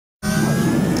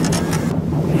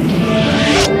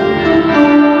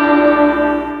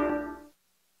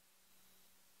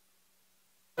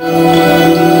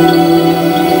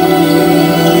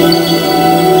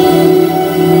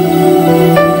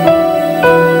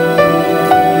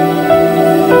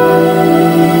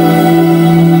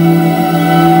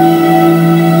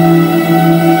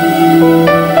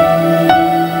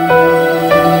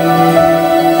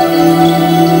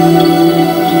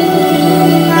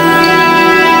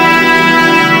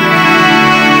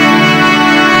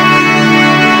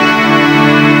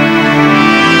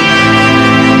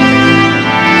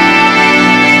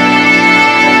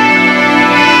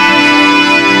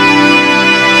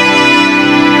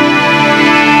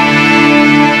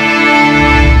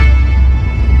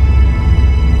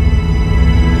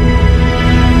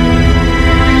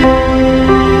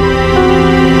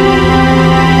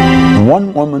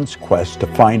quest to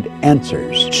find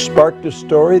answers sparked a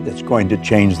story that's going to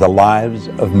change the lives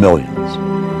of millions.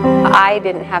 I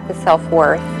didn't have the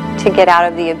self-worth to get out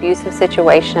of the abusive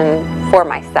situation for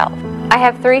myself. I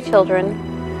have 3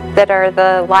 children that are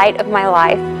the light of my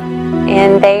life,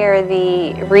 and they are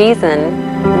the reason,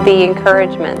 the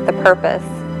encouragement, the purpose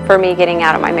for me getting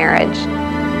out of my marriage.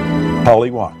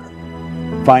 Holly Walker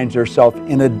finds herself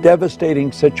in a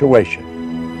devastating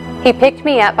situation. He picked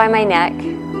me up by my neck,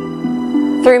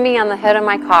 threw me on the hood of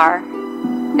my car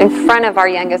in front of our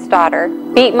youngest daughter,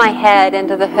 beat my head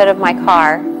into the hood of my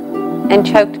car, and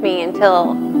choked me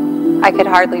until I could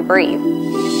hardly breathe.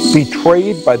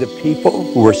 Betrayed by the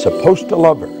people who were supposed to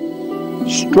love her,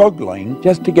 struggling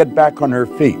just to get back on her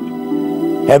feet,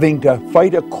 having to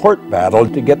fight a court battle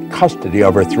to get custody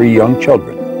of her 3 young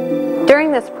children.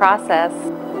 During this process,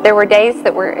 there were days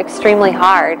that were extremely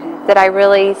hard, that I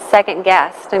really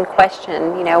second-guessed and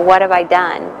questioned, what have I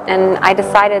done? And I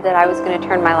decided that I was going to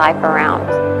turn my life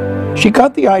around. She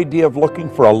got the idea of looking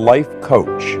for a life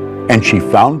coach, and she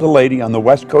found a lady on the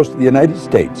west coast of the United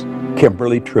States,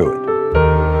 Kimberly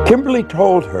Truitt. Kimberly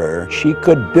told her she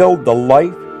could build the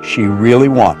life she really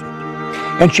wanted,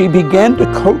 and she began to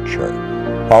coach her.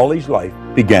 Holly's life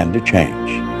began to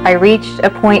change. I reached a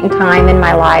point in time in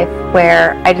my life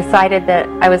where I decided that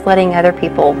I was letting other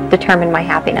people determine my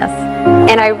happiness.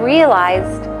 And I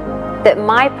realized that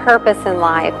my purpose in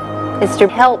life is to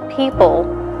help people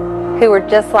who are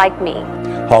just like me.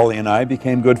 Holly and I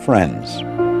became good friends,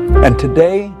 and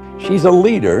today she's a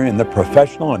leader in the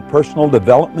professional and personal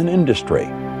development industry.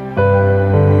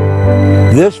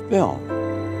 This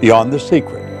film, Beyond the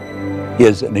Secret,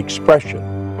 is an expression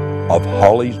of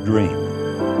Holly's dream,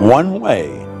 one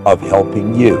way of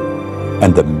helping you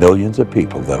and the millions of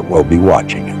people that will be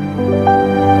watching it.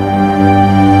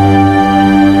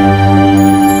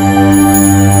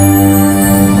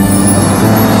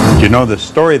 You know, the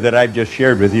story that I've just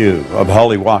shared with you of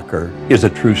Holly Walker is a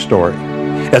true story.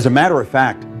 As a matter of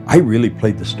fact, I really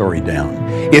played the story down.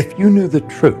 If you knew the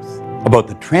truth about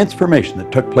the transformation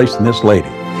that took place in this lady,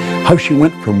 how she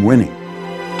went from winning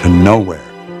to nowhere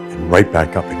and right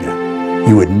back up again,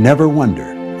 you would never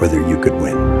wonder whether you could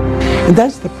win. And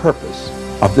that's the purpose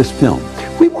of this film.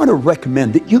 We want to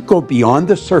recommend that you go beyond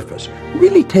the surface,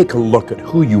 really take a look at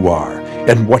who you are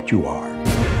and what you are.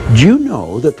 Do you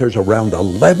know that there's around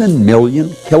 11 million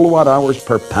kilowatt hours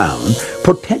per pound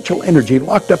potential energy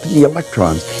locked up in the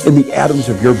electrons in the atoms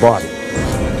of your body?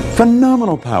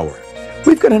 Phenomenal power.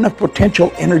 We've got enough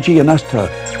potential energy in us to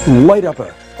light up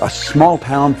a small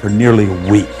town for nearly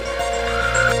a week.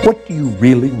 What do you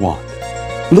really want?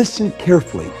 Listen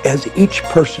carefully as each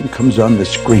person comes on the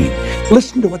screen.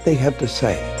 Listen to what they have to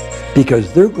say,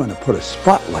 because they're going to put a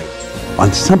spotlight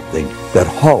on something that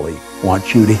Holly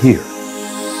wants you to hear.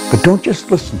 But don't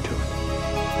just listen to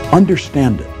it.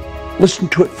 Understand it. Listen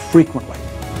to it frequently,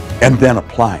 and then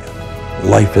apply it.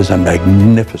 Life is a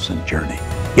magnificent journey.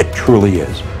 It truly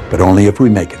is, but only if we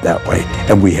make it that way,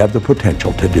 and we have the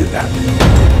potential to do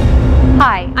that.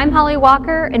 Hi, I'm Holly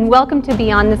Walker, and welcome to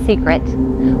Beyond the Secret.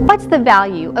 What's the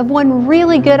value of one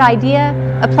really good idea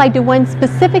applied to one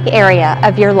specific area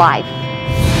of your life?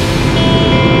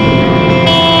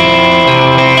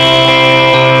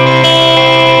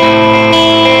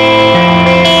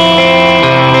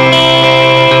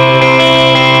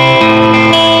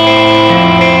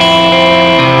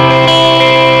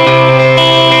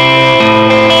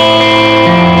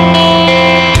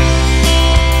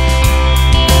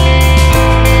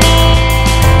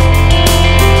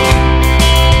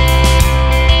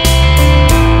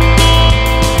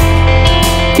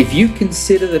 If you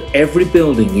consider that every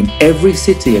building in every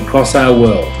city across our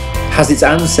world has its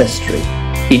ancestry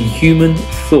in human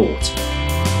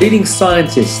thought, leading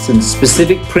scientists and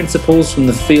specific principles from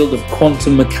the field of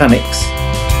quantum mechanics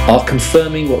are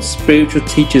confirming what spiritual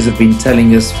teachers have been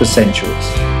telling us for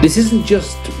centuries. This isn't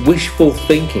just wishful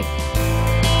thinking.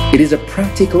 It is a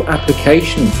practical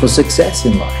application for success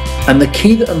in life. And the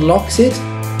key that unlocks it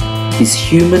is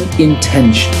human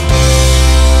intention.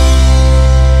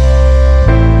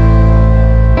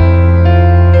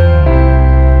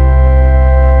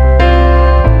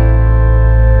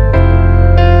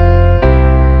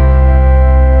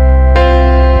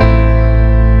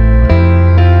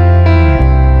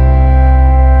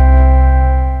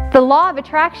 The law of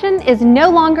attraction is no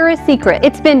longer a secret.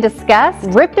 It's been discussed,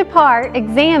 ripped apart,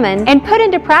 examined, and put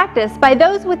into practice by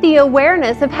those with the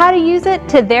awareness of how to use it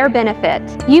to their benefit.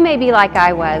 You may be like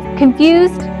I was,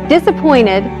 confused,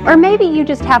 disappointed, or maybe you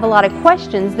just have a lot of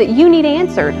questions that you need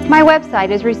answered. My website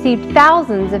has received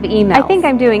thousands of emails. I think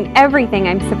I'm doing everything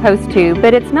I'm supposed to,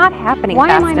 but it's not happening fast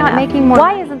enough. Why am I not making more?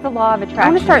 Why isn't the law of attraction? I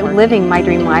want to start living my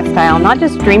dream lifestyle, not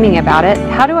just dreaming about it.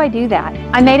 How do I do that?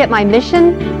 I made it my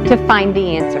mission to find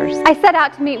the answers. I set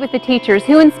out to meet with the teachers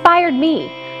who inspired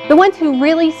me, the ones who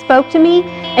really spoke to me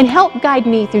and helped guide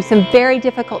me through some very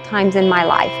difficult times in my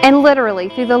life. And literally,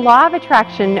 through the law of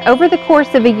attraction, over the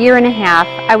course of a year and a half,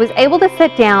 I was able to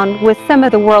sit down with some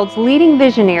of the world's leading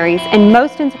visionaries and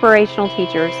most inspirational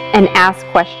teachers and ask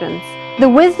questions. The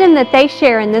wisdom that they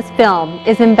share in this film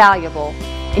is invaluable,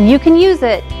 and you can use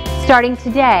it starting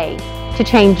today to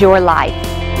change your life.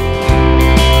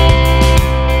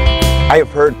 I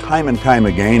have heard time and time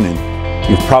again, and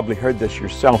you've probably heard this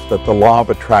yourself, that the law of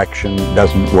attraction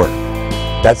doesn't work.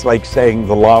 That's like saying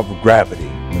the law of gravity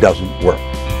doesn't work.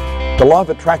 The law of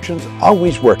attraction is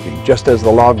always working, just as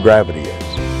the law of gravity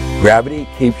is. Gravity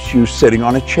keeps you sitting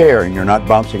on a chair and you're not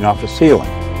bouncing off a ceiling.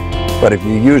 But if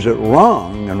you use it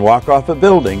wrong and walk off a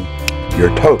building,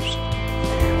 you're toast.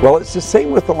 Well, it's the same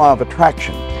with the law of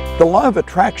attraction. The law of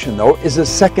attraction, though, is a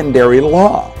secondary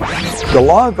law. The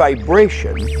law of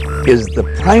vibration is the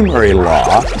primary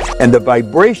law, and the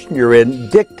vibration you're in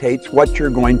dictates what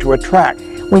you're going to attract.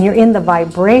 When you're in the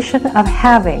vibration of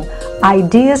having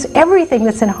ideas, everything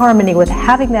that's in harmony with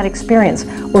having that experience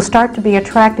will start to be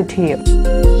attracted to you.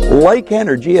 Like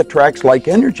energy attracts like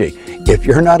energy. If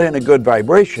you're not in a good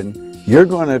vibration, you're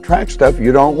going to attract stuff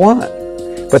you don't want.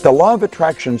 But the law of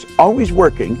attraction's always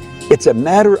working. It's a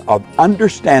matter of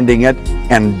understanding it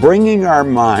and bringing our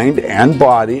mind and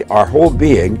body, our whole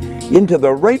being, into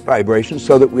the right vibration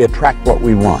so that we attract what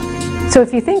we want. So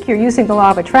if you think you're using the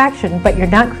law of attraction, but you're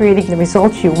not creating the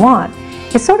results you want,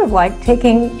 it's sort of like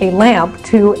taking a lamp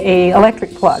to an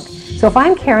electric plug. So if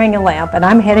I'm carrying a lamp and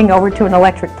I'm heading over to an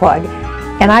electric plug,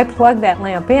 and I plug that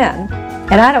lamp in,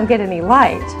 and I don't get any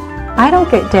light, I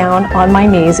don't get down on my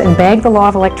knees and beg the law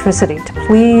of electricity to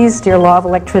please, dear law of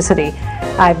electricity.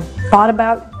 I've thought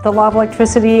about the law of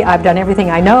electricity, I've done everything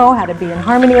I know how to be in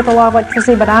harmony with the law of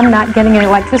electricity, but I'm not getting any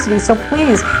electricity, so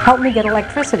please help me get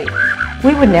electricity.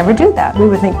 We would never do that. We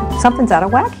would think something's out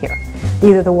of whack here.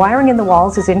 Either the wiring in the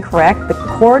walls is incorrect, the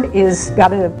cord is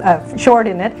got a short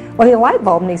in it, or the light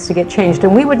bulb needs to get changed,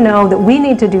 and we would know that we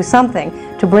need to do something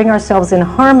to bring ourselves in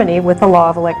harmony with the law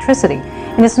of electricity.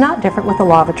 And it's not different with the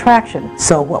law of attraction.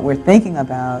 So what we're thinking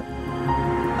about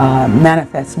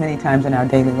manifests many times in our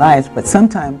daily lives, but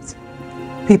sometimes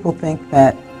people think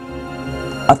that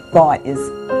a thought is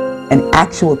an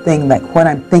actual thing, like what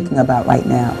I'm thinking about right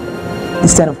now,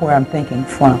 instead of where I'm thinking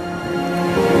from.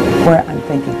 Where I'm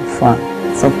thinking from.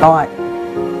 So a thought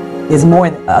is more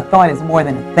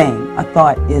than a thing. A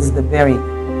thought is the very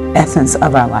essence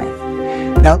of our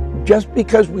life. Now, just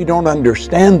because we don't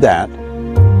understand that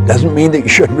doesn't mean that you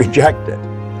should reject it.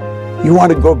 You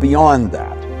want to go beyond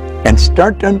that and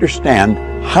start to understand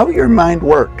how your mind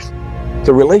works,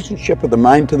 the relationship of the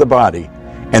mind to the body,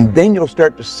 and then you'll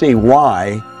start to see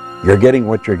why you're getting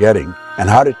what you're getting and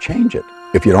how to change it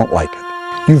if you don't like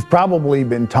it. You've probably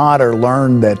been taught or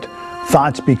learned that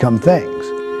thoughts become things.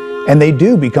 And they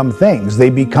do become things. They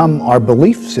become our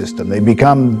belief system. They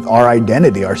become our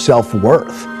identity, our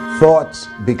self-worth. Thoughts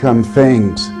become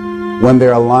things when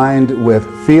they're aligned with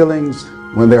feelings,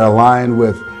 when they're aligned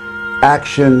with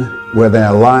action, when they're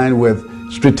aligned with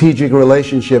strategic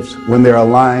relationships, when they're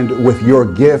aligned with your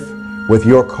gift, with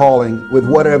your calling, with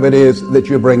whatever it is that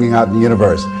you're bringing out in the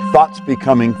universe. Thoughts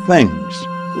becoming things.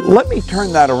 Let me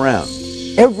turn that around.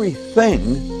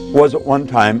 Everything was at one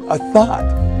time a thought.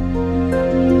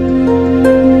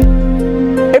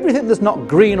 Everything that's not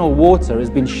green or water has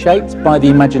been shaped by the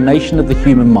imagination of the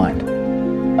human mind.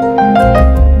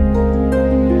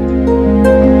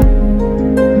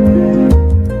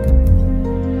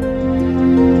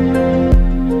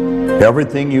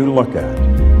 Everything you look at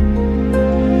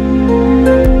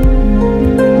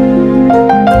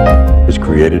is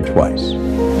created twice.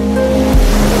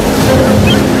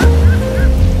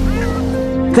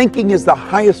 Thinking is the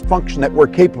highest function that we're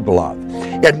capable of.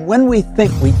 And when we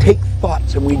think, we take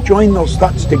thoughts and we join those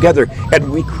thoughts together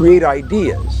and we create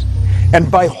ideas.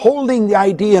 And by holding the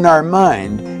idea in our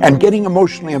mind and getting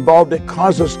emotionally involved, it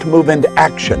causes us to move into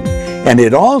action. And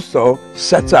it also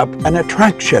sets up an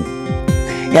attraction.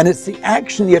 And it's the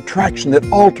action, the attraction that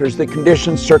alters the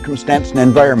conditions, circumstance, and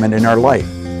environment in our life.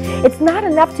 It's not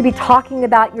enough to be talking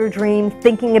about your dream,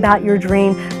 thinking about your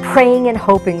dream, praying and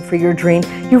hoping for your dream.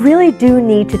 You really do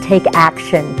need to take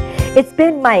action. It's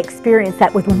been my experience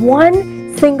that with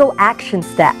one single action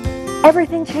step,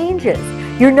 everything changes.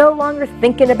 You're no longer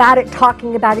thinking about it,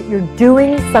 talking about it, you're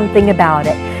doing something about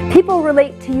it. People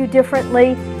relate to you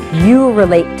differently. You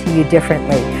relate to you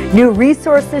differently. New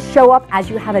resources show up as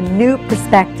you have a new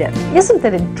perspective. Isn't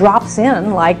that it drops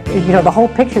in, like, the whole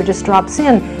picture just drops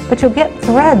in, but you'll get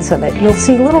threads of it. You'll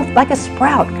see little, like a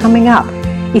sprout coming up.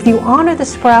 If you honor the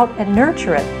sprout and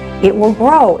nurture it, it will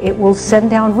grow, it will send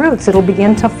down roots, it'll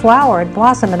begin to flower and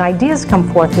blossom, and ideas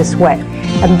come forth this way.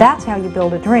 And that's how you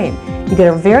build a dream. You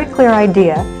get a very clear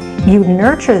idea, you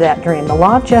nurture that dream. The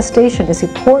law of gestation is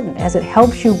important as it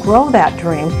helps you grow that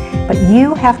dream, but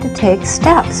you have to take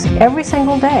steps every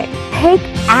single day. Take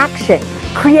action.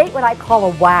 Create what I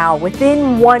call a wow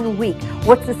within 1 week.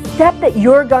 What's the step that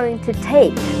you're going to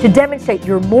take to demonstrate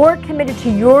you're more committed to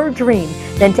your dream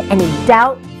than to any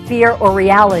doubt, fear, or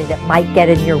reality that might get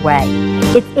in your way?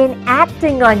 It's in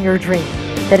acting on your dream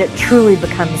that it truly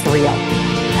becomes real.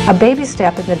 A baby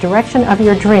step in the direction of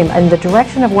your dream, in the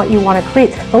direction of what you want to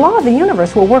create. The law of the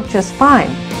universe will work just fine.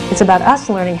 It's about us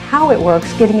learning how it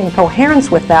works, getting in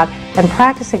coherence with that, and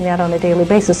practicing that on a daily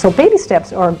basis. So baby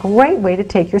steps are a great way to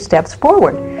take your steps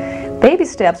forward. Baby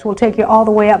steps will take you all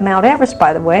the way up Mount Everest,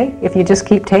 by the way, if you just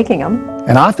keep taking them.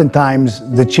 And oftentimes,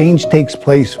 the change takes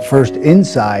place first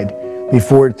inside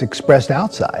before it's expressed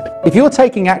outside. If you're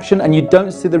taking action and you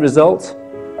don't see the results,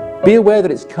 be aware that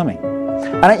it's coming.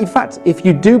 And in fact, if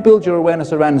you do build your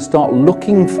awareness around and start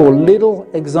looking for little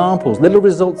examples, little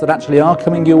results that actually are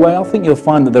coming your way, I think you'll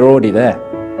find that they're already there.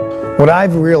 What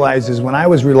I've realized is when I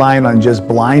was relying on just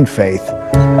blind faith,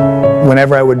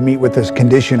 whenever I would meet with this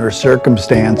condition or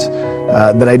circumstance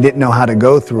that I didn't know how to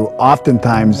go through,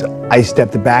 oftentimes I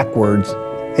stepped backwards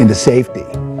into safety.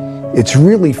 It's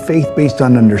really faith based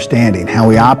on understanding how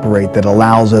we operate that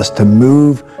allows us to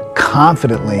move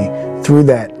confidently through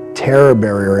that terror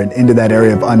barrier and into that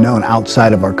area of unknown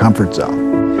outside of our comfort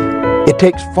zone. It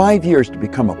takes 5 years to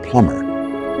become a plumber.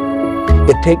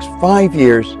 It takes 5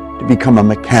 years to become a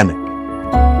mechanic.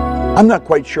 I'm not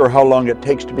quite sure how long it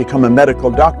takes to become a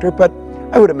medical doctor, but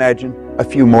I would imagine a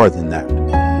few more than that.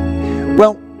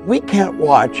 Well, we can't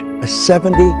watch a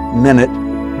 70-minute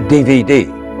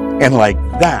DVD and like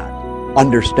that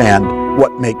understand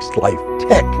what makes life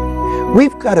tick.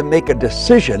 We've got to make a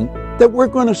decision that we're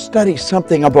going to study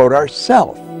something about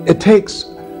ourselves. It takes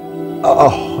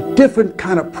a different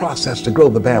kind of process to grow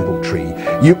the bamboo tree.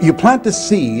 You plant the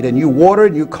seed and you water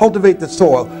and you cultivate the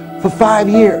soil for 5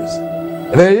 years.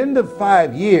 At the end of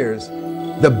 5 years,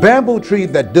 the bamboo tree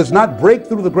that does not break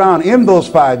through the ground in those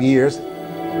 5 years,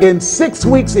 in 6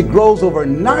 weeks it grows over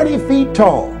 90 feet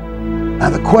tall.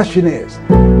 Now the question is,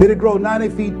 did it grow 90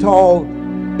 feet tall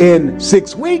in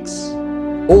 6 weeks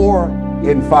or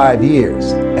in 5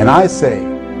 years? And I say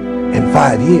in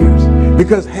 5 years,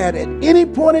 because had at any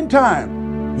point in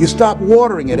time you stop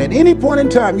watering it, at any point in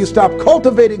time you stop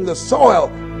cultivating the soil,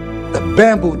 the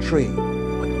bamboo tree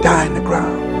would die in the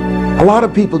ground. A lot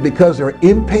of people, because they're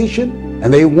impatient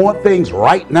and they want things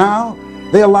right now,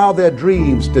 they allow their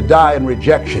dreams to die in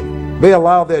rejection. They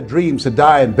allow their dreams to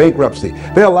die in bankruptcy.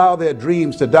 They allow their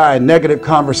dreams to die in negative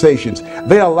conversations.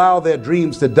 They allow their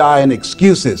dreams to die in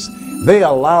excuses. They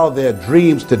allow their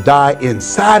dreams to die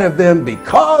inside of them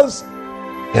because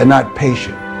they're not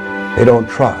patient. They don't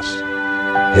trust.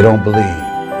 They don't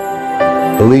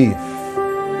believe. Belief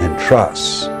and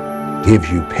trust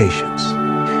gives you patience.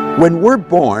 When we're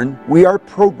born, we are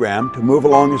programmed to move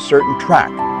along a certain track.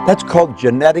 That's called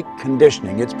genetic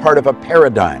conditioning. It's part of a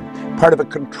paradigm, part of a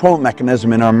control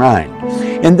mechanism in our mind.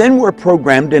 And then we're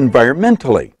programmed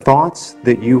environmentally. Thoughts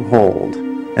that you hold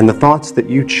and the thoughts that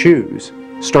you choose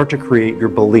start to create your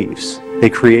beliefs. They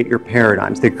create your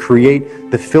paradigms. They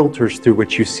create the filters through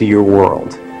which you see your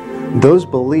world. Those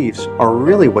beliefs are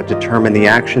really what determine the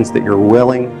actions that you're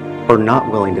willing or not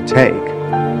willing to take.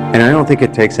 And I don't think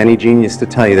it takes any genius to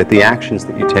tell you that the actions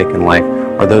that you take in life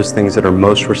are those things that are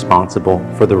most responsible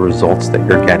for the results that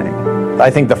you're getting.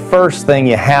 I think the first thing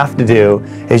you have to do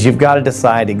is you've got to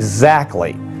decide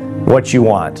exactly what you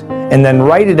want and then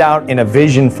write it out in a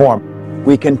vision form.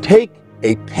 We can take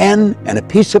a pen and a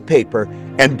piece of paper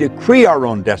and decree our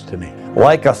own destiny.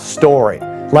 Like a story,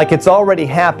 like it's already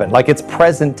happened, like it's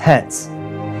present tense.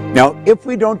 Now, if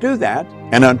we don't do that,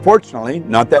 and unfortunately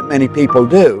not that many people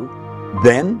do,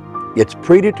 then it's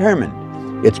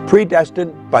predetermined. It's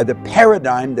predestined by the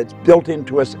paradigm that's built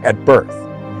into us at birth.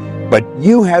 But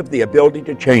you have the ability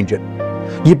to change it.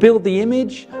 You build the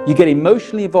image, you get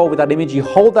emotionally involved with that image, you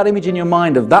hold that image in your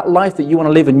mind of that life that you want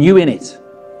to live and you in it.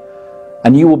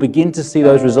 And you will begin to see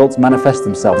those results manifest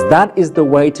themselves. That is the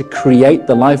way to create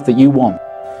the life that you want.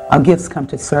 Our gifts come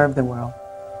to serve the world,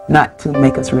 not to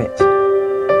make us rich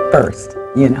first,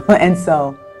 you know. And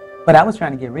so, but I was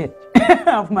trying to get rich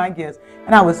off my gifts.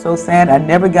 And I was so sad.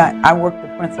 I worked the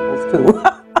principles too.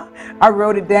 I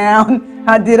wrote it down.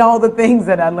 I did all the things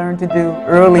that I learned to do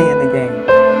early in the game.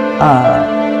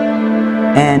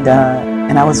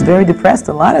 And I was very depressed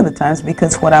a lot of the times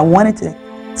because what I wanted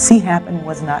to see happen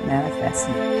was not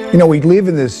manifesting. You know, we live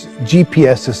in this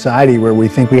GPS society where we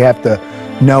think we have to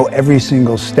know every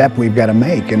single step we've got to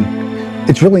make, and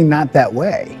it's really not that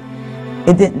way.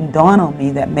 It didn't dawn on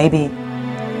me that maybe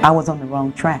I was on the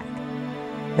wrong track,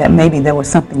 that maybe there was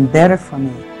something better for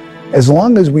me. As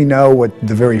long as we know what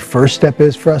the very first step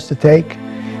is for us to take,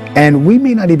 and we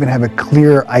may not even have a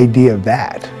clear idea of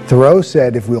that. Thoreau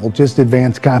said if we'll just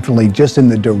advance confidently just in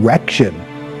the direction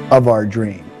of our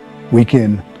dream, we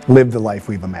can live the life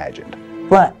we've imagined.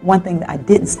 But one thing that I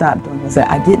didn't stop doing was that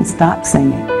I didn't stop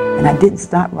singing, and I didn't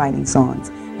stop writing songs,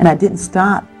 and I didn't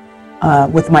stop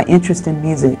with my interest in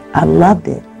music. I loved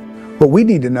it. What we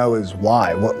need to know is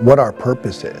why, what our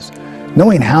purpose is.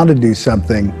 Knowing how to do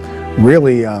something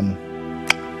really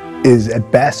is at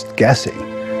best guessing.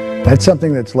 That's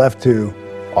something that's left to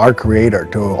our Creator,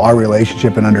 to our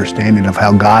relationship and understanding of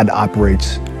how God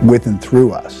operates with and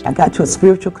through us. I got to a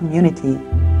spiritual community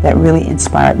that really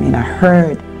inspired me, and I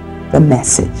heard the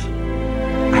message.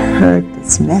 I heard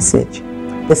this message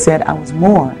that said I was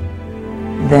more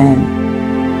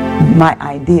than my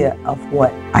idea of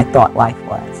what I thought life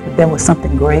was. But there was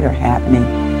something greater happening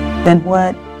than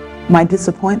what my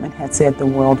disappointment had said the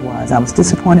world was. I was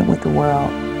disappointed with the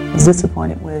world. I was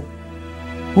disappointed with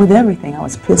everything. I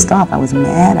was pissed off. I was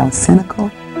mad. I was cynical,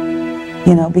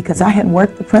 you know, because I had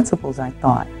worked the principles, I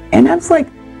thought. And I was like,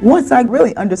 once I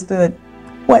really understood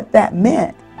what that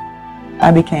meant,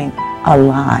 I became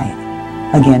alive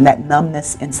again. That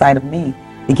numbness inside of me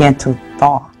began to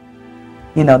thaw.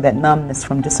 You know, that numbness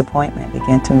from disappointment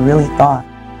began to really thaw.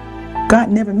 God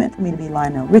never meant for me to be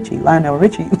Lionel Richie. Lionel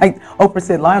Richie, like Oprah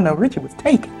said, Lionel Richie was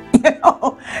taken.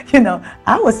 You know,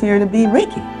 I was here to be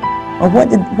Ricky. Well, what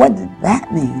did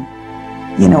that mean?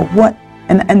 You know, what?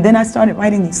 And then I started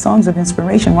writing these songs of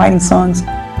inspiration, writing songs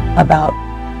about,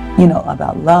 you know,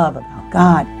 about love, about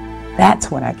God.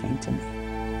 That's what I came to do.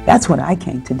 That's what I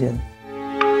came to do.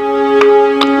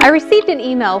 I received an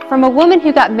email from a woman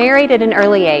who got married at an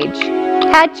early age,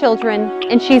 had children,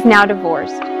 and she's now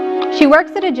divorced. She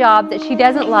works at a job that she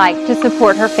doesn't like to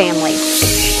support her family.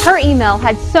 Her email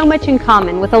had so much in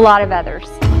common with a lot of others.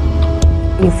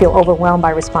 You feel overwhelmed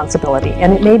by responsibility,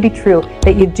 and it may be true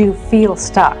that you do feel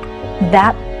stuck.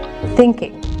 That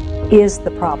thinking is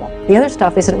the problem. The other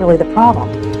stuff isn't really the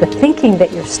problem. The thinking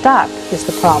that you're stuck is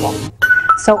the problem.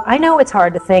 So I know it's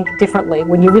hard to think differently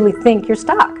when you really think you're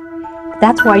stuck.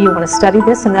 That's why you want to study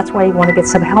this, and that's why you want to get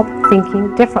some help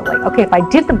thinking differently. Okay, if I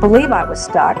didn't believe I was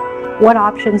stuck, what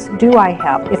options do I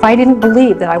have? If I didn't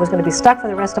believe that I was going to be stuck for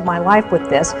the rest of my life with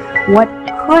this, what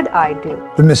could I do?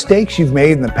 The mistakes you've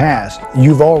made in the past,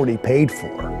 you've already paid for.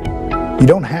 You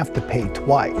don't have to pay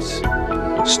twice.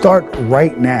 Start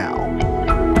right now.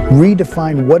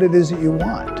 Redefine what it is that you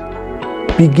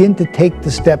want. Begin to take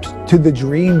the steps to the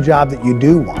dream job that you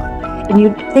do want. And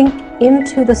you think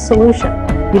into the solution.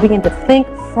 You begin to think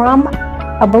from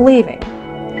a believing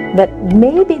that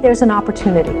maybe there's an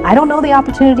opportunity. I don't know the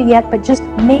opportunity yet, but just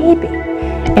maybe.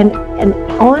 And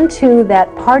onto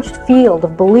that parched field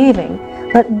of believing,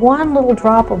 let one little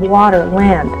drop of water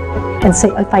land and say,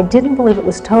 if I didn't believe it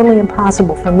was totally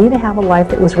impossible for me to have a life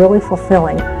that was really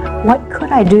fulfilling, what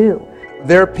could I do?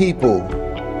 There are people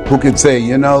who could say,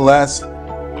 you know, Les,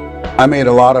 I made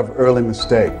a lot of early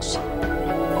mistakes.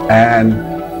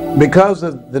 And because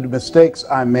of the mistakes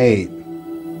I made,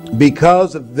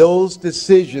 because of those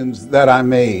decisions that I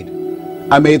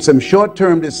made some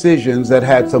short-term decisions that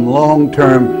had some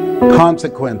long-term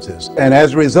consequences. And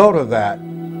as a result of that,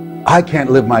 I can't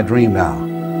live my dream now.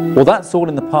 Well, that's all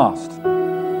in the past.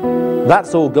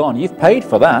 That's all gone. You've paid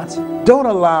for that. Don't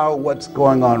allow what's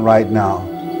going on right now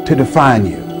to define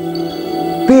you.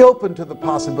 Be open to the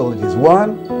possibilities.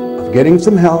 One, of getting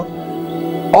some help.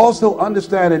 Also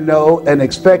understand and know and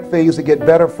expect things to get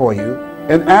better for you.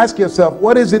 And ask yourself,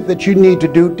 what is it that you need to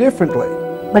do differently?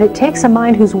 But it takes a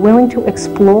mind who's willing to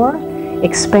explore,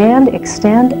 expand,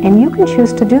 extend, and you can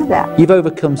choose to do that. You've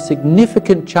overcome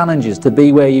significant challenges to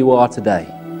be where you are today.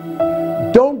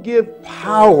 Don't give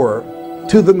power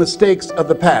to the mistakes of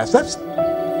the past. That's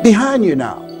behind you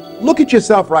now. Look at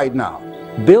yourself right now.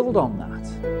 Build on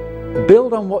that.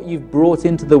 Build on what you've brought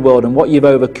into the world and what you've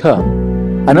overcome.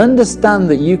 And understand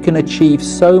that you can achieve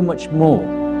so much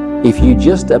more if you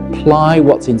just apply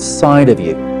what's inside of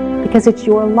you. Because it's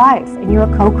your life, and you're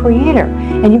a co-creator,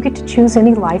 and you get to choose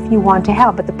any life you want to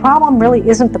have. But the problem really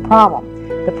isn't the problem.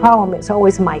 The problem is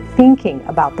always my thinking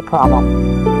about the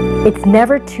problem. It's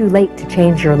never too late to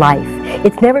change your life.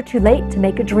 It's never too late to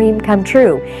make a dream come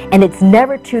true. And it's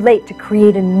never too late to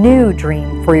create a new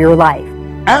dream for your life.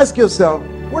 Ask yourself,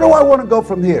 where do I want to go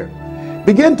from here?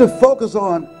 Begin to focus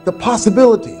on the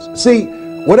possibilities. See,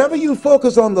 whatever you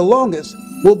focus on the longest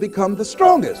will become the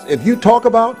strongest. If you talk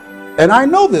about, and I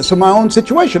know this from my own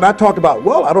situation, I talked about,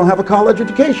 well, I don't have a college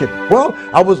education. Well,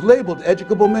 I was labeled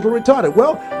educable mental retarded.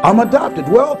 Well, I'm adopted.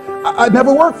 Well, I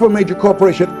never worked for a major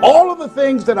corporation. All of the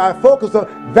things that I focused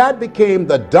on, that became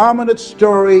the dominant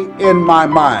story in my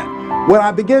mind. When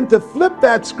I began to flip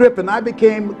that script and I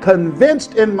became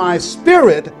convinced in my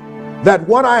spirit that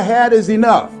what I had is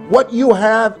enough. What you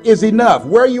have is enough.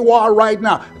 Where you are right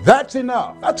now, that's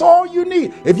enough. That's all you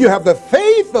need. If you have the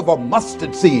faith of a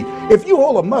mustard seed, if you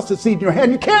hold a mustard seed in your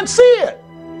hand, you can't see it.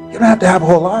 You don't have to have a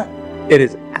whole lot. It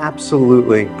is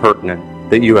absolutely pertinent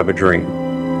that you have a dream.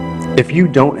 If you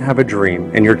don't have a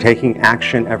dream and you're taking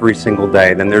action every single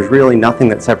day, then there's really nothing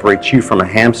that separates you from a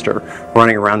hamster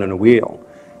running around in a wheel.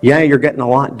 Yeah, you're getting a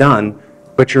lot done,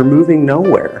 but you're moving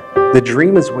nowhere. The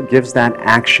dream is what gives that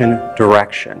action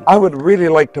direction. I would really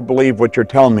like to believe what you're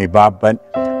telling me, Bob, but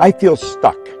I feel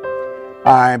stuck.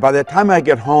 By the time I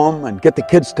get home and get the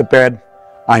kids to bed,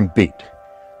 I'm beat.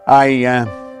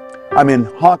 I'm in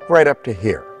hock right up to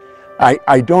here.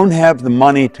 I don't have the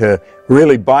money to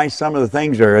really buy some of the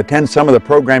things or attend some of the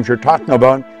programs you're talking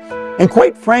about. And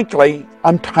quite frankly,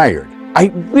 I'm tired. I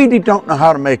really don't know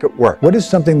how to make it work. What is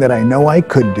something that I know I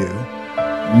could do,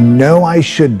 know I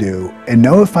should do, and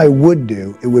know if I would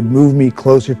do, it would move me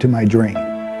closer to my dream?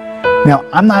 Now,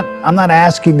 I'm not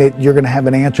asking that you're going to have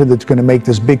an answer that's going to make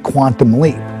this big quantum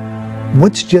leap.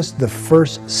 What's just the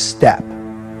first step?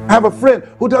 I have a friend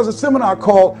who does a seminar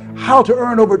called How to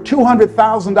Earn Over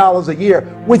 $200,000 a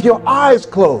Year with Your Eyes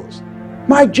Closed.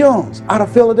 Mike Jones out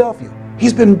of Philadelphia.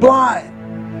 He's been blind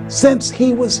since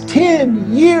he was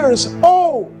 10 years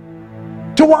old.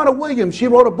 Tawana Williams, she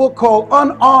wrote a book called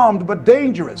Unarmed But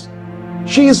Dangerous.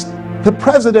 She's the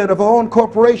president of her own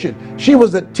corporation. She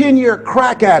was a 10-year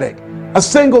crack addict, a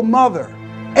single mother,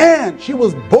 and she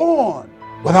was born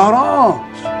without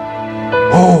arms.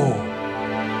 Oh,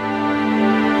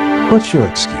 what's your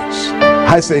excuse?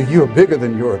 I say you're bigger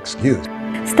than your excuse.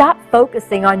 Stop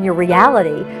focusing on your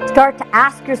reality. Start to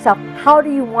ask yourself, how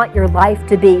do you want your life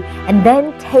to be? And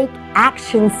then take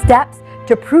action steps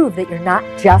to prove that you're not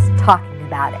just talking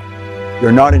about it.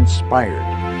 You're not inspired.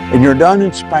 And you're not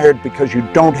inspired because you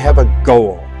don't have a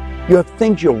goal. You have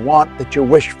things you want that you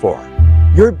wish for.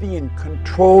 You're being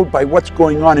controlled by what's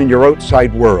going on in your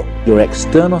outside world. Your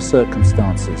external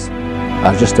circumstances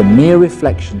are just a mere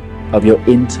reflection of your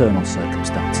internal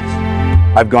circumstances.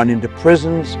 I've gone into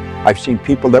prisons. I've seen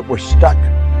people that were stuck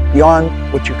beyond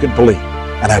what you could believe.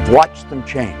 And I've watched them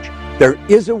change. There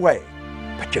is a way,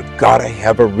 but you've got to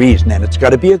have a reason, and it's got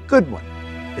to be a good one.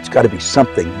 It's got to be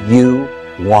something you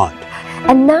want.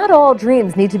 And not all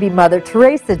dreams need to be Mother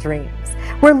Teresa dreams.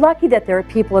 We're lucky that there are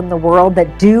people in the world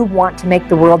that do want to make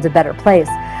the world a better place.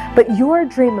 But your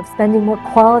dream of spending more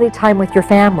quality time with your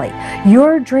family,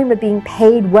 your dream of being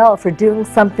paid well for doing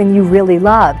something you really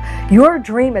love, your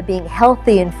dream of being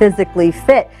healthy and physically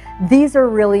fit, these are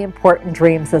really important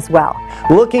dreams as well.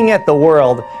 Looking at the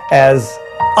world as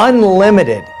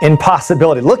unlimited in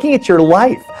possibility, looking at your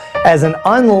life as an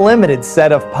unlimited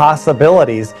set of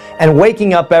possibilities, and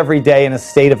waking up every day in a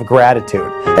state of gratitude.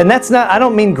 And that's not, I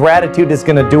don't mean gratitude is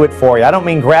going to do it for you. I don't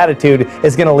mean gratitude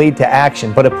is going to lead to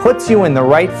action, but it puts you in the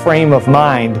right frame of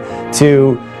mind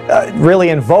to really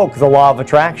invoke the law of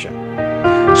attraction.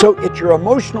 So it's your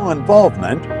emotional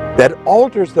involvement that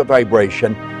alters the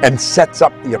vibration and sets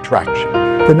up the attraction.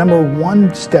 The number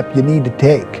one step you need to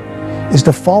take is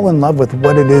to fall in love with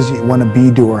what it is you want to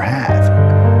be, do, or have.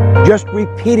 Just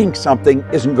repeating something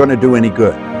isn't going to do any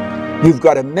good. You've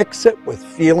got to mix it with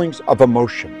feelings of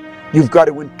emotion. You've got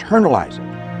to internalize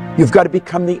it. You've got to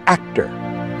become the actor.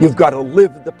 You've got to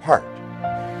live the part.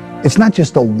 It's not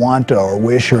just a want or a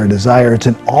wish or a desire, it's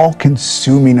an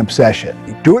all-consuming obsession.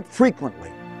 You do it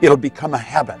frequently, it'll become a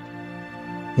habit.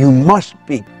 You must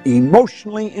be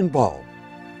emotionally involved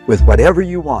with whatever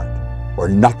you want, or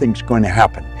nothing's going to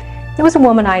happen. There was a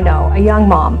woman I know, a young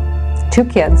mom, 2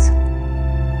 kids.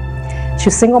 She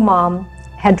was a single mom,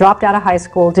 had dropped out of high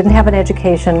school, didn't have an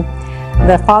education.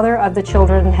 The father of the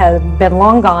children had been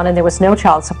long gone and there was no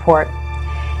child support.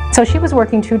 So she was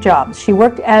working 2 jobs. She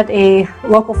worked at a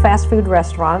local fast food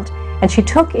restaurant and she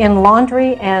took in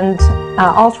laundry and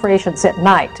alterations at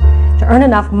night to earn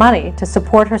enough money to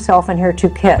support herself and her 2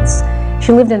 kids.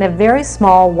 She lived in a very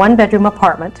small 1-bedroom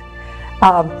apartment.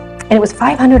 And it was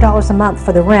 $500 a month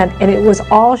for the rent, and it was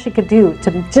all she could do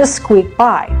to just squeak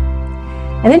by.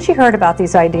 And then she heard about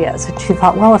these ideas, and she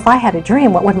thought, well, if I had a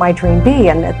dream, what would my dream be?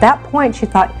 And at that point, she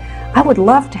thought, I would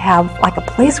love to have like a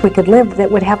place we could live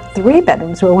that would have 3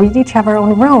 bedrooms where we'd each have our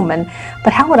own room.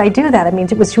 But how would I do that? I mean,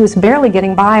 she was barely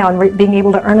getting by on being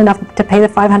able to earn enough to pay the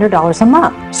 $500 a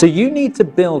month. So you need to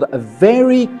build a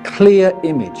very clear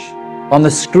image on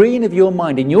the screen of your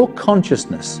mind, in your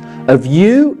consciousness, of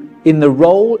you in the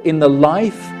role, in the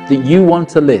life that you want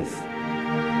to live.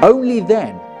 Only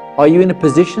then are you in a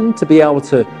position to be able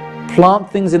to plant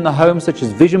things in the home, such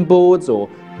as vision boards or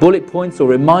bullet points or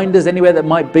reminders anywhere that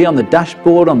might be on the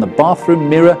dashboard, on the bathroom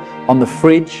mirror, on the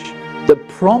fridge, that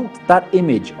prompt that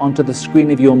image onto the screen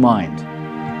of your mind.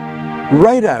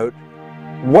 Write out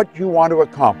what you want to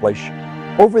accomplish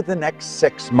over the next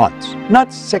 6 months.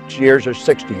 Not 6 years or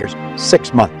 60 years,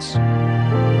 6 months.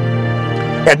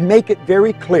 And make it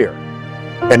very clear.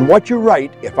 And what you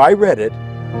write, if I read it,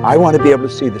 I want to be able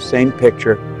to see the same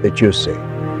picture that you see.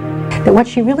 That what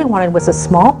she really wanted was a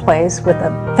small place with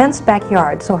a fenced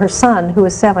backyard, so her son, who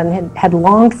was 7, had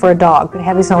longed for a dog, could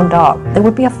have his own dog. There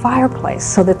would be a fireplace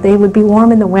so that they would be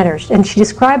warm in the winter. And she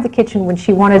described the kitchen when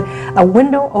she wanted a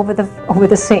window over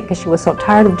the sink, because she was so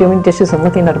tired of doing dishes and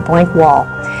looking at a blank wall.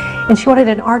 And she wanted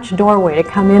an arched doorway to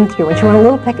come in through, and she wanted a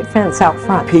little picket fence out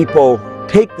front. People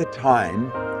take the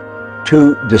time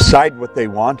to decide what they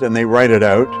want, and they write it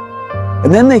out.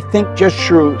 And then they think just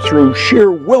through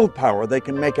sheer willpower they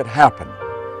can make it happen.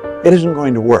 It isn't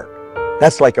going to work.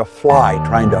 That's like a fly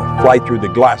trying to fly through the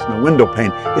glass in the window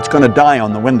pane. It's going to die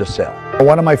on the windowsill.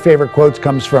 One of my favorite quotes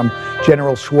comes from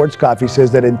General Schwarzkopf. He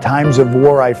says that in times of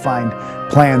war I find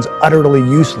plans utterly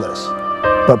useless,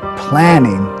 but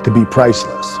planning to be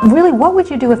priceless. Really, what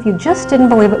would you do if you just didn't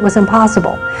believe it was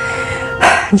impossible?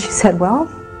 And she said, well,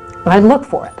 I'd look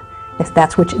for it. If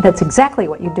that's exactly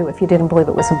what you do if you didn't believe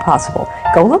it was impossible.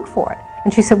 Go look for it.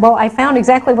 And she said, well, I found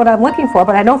exactly what I'm looking for,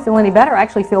 but I don't feel any better. I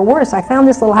actually feel worse. I found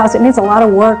this little house. It needs a lot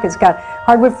of work. It's got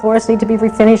hardwood floors need to be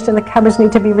refinished, and the cupboards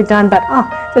need to be redone. But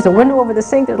there's a window over the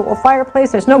sink. There's a little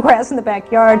fireplace. There's no grass in the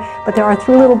backyard. But there are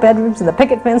 3 little bedrooms, and the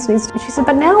picket fence needs to... She said,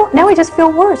 but now I just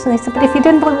feel worse. And they said, but if you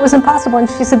didn't believe it was impossible. And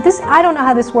she said, I don't know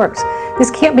how this works.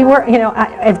 This can't be work. You know,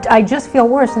 I just feel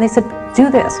worse. And they said, do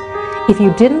this. If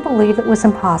you didn't believe it was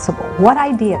impossible, what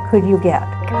idea could you get?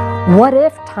 What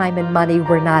if time and money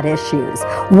were not issues?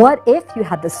 What if you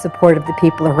had the support of the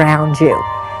people around you?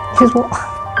 She says, well,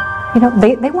 you know,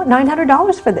 they want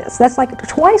 $900 for this. That's like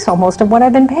twice almost of what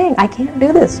I've been paying. I can't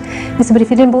do this. They said, but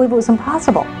if you didn't believe it was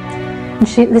impossible. And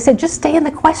they said, just stay in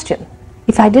the question.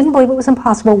 If I didn't believe it was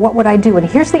impossible, what would I do? And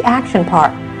here's the action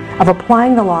part of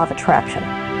applying the law of attraction,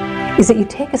 is that you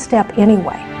take a step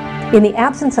anyway. In the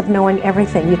absence of knowing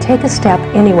everything, you take a step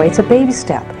anyway. It's a baby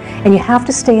step. And you have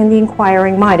to stay in the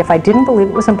inquiring mind. If I didn't believe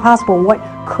it was impossible, what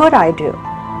could I do?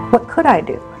 What could I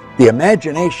do? The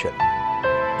imagination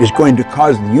is going to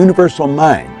cause the universal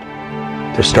mind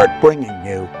to start bringing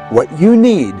you what you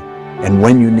need and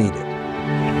when you need it.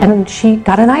 And she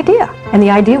got an idea. And the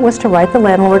idea was to write the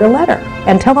landlord a letter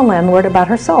and tell the landlord about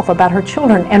herself, about her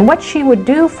children, and what she would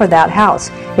do for that house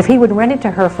if he would rent it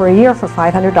to her for a year for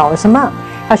 $500 a month.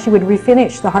 How she would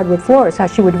refinish the hardwood floors, how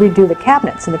she would redo the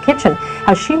cabinets in the kitchen,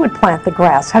 how she would plant the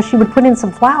grass, how she would put in some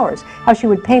flowers, how she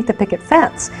would paint the picket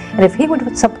fence. And if he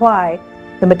would supply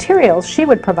the materials, she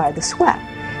would provide the sweat.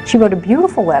 She wrote a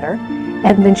beautiful letter,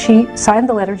 and then she signed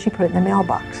the letter and she put it in the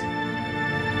mailbox.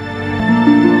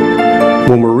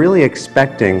 When we're really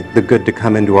expecting the good to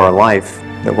come into our life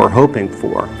that we're hoping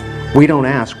for, we don't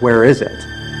ask, where is it?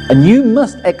 And you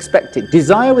must expect it.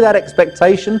 Desire without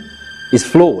expectation is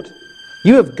flawed.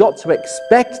 You have got to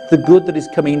expect the good that is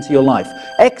coming into your life.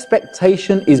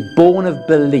 Expectation is born of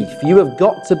belief. You have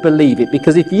got to believe it,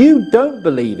 because if you don't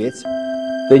believe it,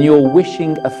 then you're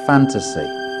wishing a fantasy.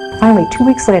 Finally, 2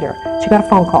 weeks later, she got a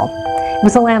phone call. It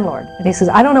was the landlord, and he says,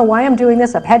 I don't know why I'm doing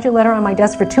this. I've had your letter on my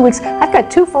desk for 2 weeks. I've got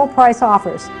 2 full-price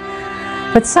offers.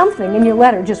 But something in your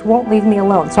letter just won't leave me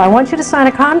alone. So I want you to sign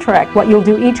a contract, what you'll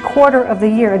do each quarter of the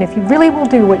year. And if you really will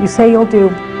do what you say you'll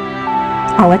do,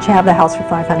 I'll let you have the house for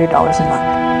 $500 a month.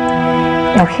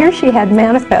 Now here she had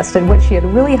manifested what she had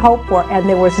really hoped for, and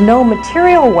there was no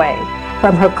material way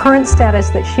from her current status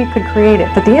that she could create it.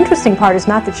 But the interesting part is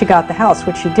not that she got the house,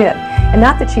 which she did, and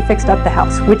not that she fixed up the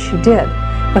house, which she did,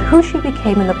 but who she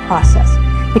became in the process.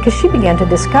 Because she began to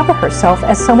discover herself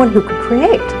as someone who could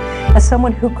create, as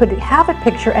someone who could have a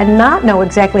picture and not know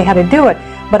exactly how to do it,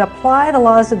 but apply the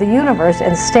laws of the universe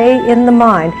and stay in the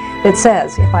mind that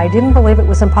says, if I didn't believe it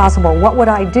was impossible, what would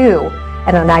I do?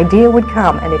 And an idea would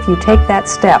come, and if you take that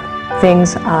step,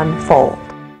 things unfold.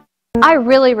 I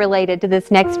really related to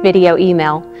this next video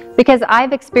email because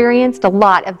I've experienced a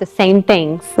lot of the same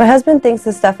things. My husband thinks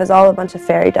this stuff is all a bunch of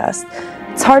fairy dust,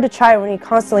 It's hard to try when he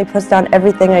constantly puts down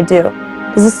everything I do.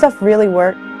 Does this stuff really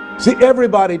work? See,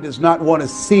 everybody does not want to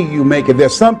see you make it.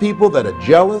 There's some people that are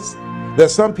jealous.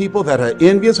 There's some people that are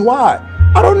envious. Why?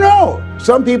 I don't know.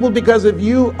 Some people, because if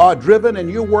you are driven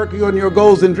and you're working on your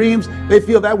goals and dreams, they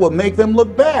feel that will make them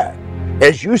look bad.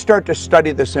 As you start to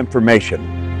study this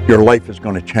information, your life is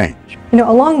going to change. You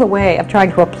know, along the way of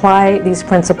trying to apply these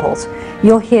principles,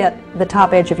 you'll hit the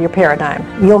top edge of your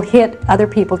paradigm. You'll hit other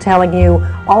people telling you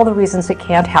all the reasons it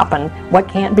can't happen, what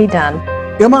can't be done.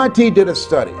 MIT did a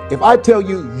study. If I tell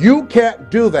you, you can't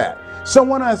do that,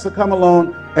 someone has to come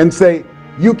along and say,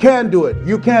 you can do it.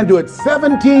 You can do it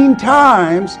 17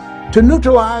 times to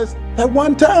neutralize that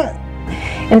one time.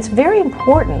 And it's very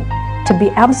important to be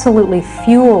absolutely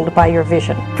fueled by your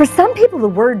vision. For some people, the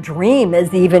word dream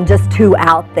is even just too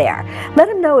out there. Let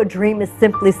them know a dream is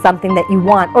simply something that you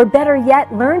want, or better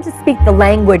yet, learn to speak the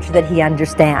language that he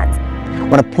understands.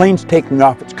 When a plane's taking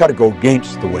off, it's got to go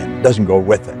against the wind, it doesn't go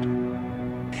with it.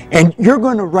 And you're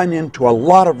going to run into a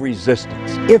lot of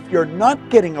resistance. If you're not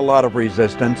getting a lot of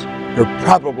resistance, you're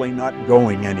probably not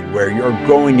going anywhere. You're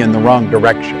going in the wrong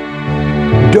direction.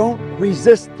 Don't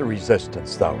resist the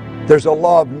resistance, though. There's a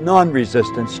law of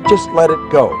non-resistance. Just let it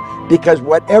go, because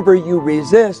whatever you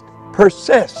resist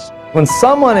persists. When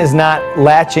someone is not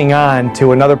latching on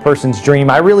to another person's dream,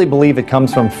 I really believe it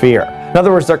comes from fear. In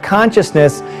other words, their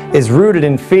consciousness is rooted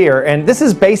in fear, and this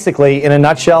is basically, in a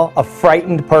nutshell, a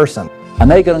frightened person. And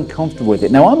they get uncomfortable with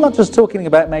it. Now, I'm not just talking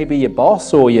about maybe your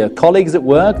boss or your colleagues at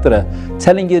work that are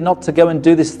telling you not to go and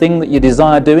do this thing that you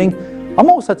desire doing. I'm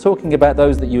also talking about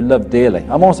those that you love dearly.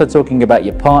 I'm also talking about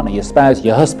your partner, your spouse,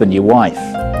 your husband, your wife,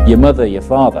 your mother, your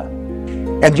father.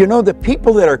 And you know, the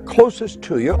people that are closest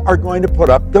to you are going to put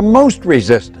up the most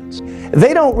resistance.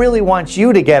 They don't really want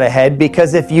you to get ahead,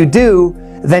 because if you do,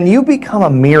 then you become a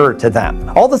mirror to them.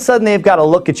 All of a sudden they've got to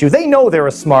look at you. They know they're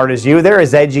as smart as you, they're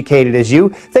as educated as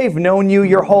you, they've known you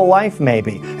your whole life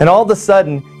maybe. And all of a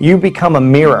sudden you become a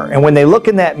mirror. And when they look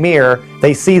in that mirror,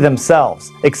 they see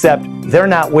themselves, except they're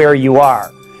not where you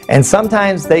are. And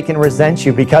sometimes they can resent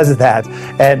you because of that.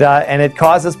 And it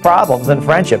causes problems in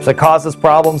friendships. It causes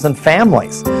problems in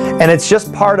families. And it's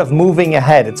just part of moving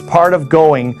ahead. It's part of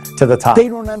going to the top. They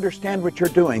don't understand what you're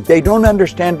doing. They don't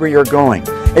understand where you're going.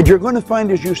 And you're going to find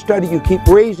as you study, you keep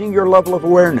raising your level of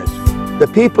awareness. The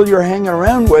people you're hanging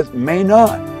around with may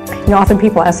not. You know, often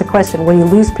people ask the question, will you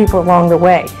lose people along the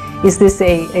way? Is this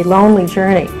a lonely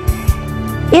journey?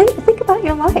 Think about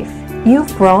your life.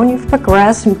 You've grown, you've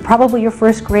progressed, and probably your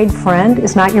first grade friend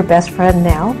is not your best friend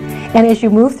now. And as you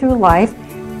move through life,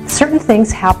 certain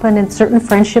things happen and certain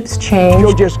friendships change.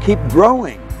 You'll just keep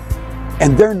growing,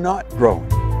 and they're not growing.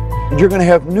 And you're going to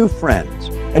have new friends,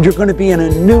 and you're going to be in a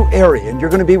new area, and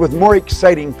you're going to be with more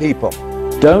exciting people.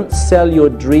 Don't sell your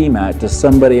dream out to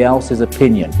somebody else's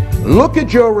opinion. Look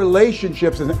at your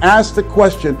relationships and ask the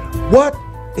question, what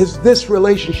is this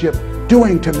relationship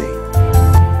doing to me?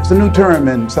 It's a new term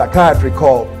in psychiatry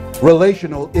called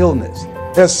relational illness.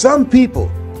 There's some people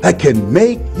that can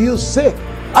make you sick.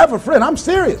 I have a friend, I'm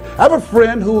serious. I have a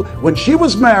friend who, when she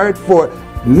was married for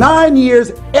 9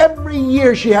 years, every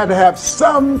year she had to have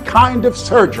some kind of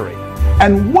surgery.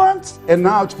 And once, and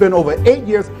now it's been over 8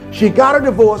 years, she got a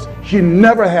divorce. She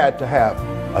never had to have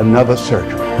another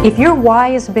surgery. If your why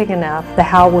is big enough, the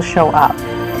how will show up.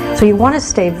 So you want to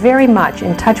stay very much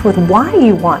in touch with why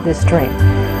you want this dream,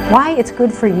 why it's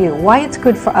good for you, why it's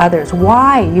good for others,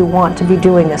 why you want to be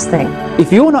doing this thing.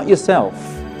 If you're not yourself,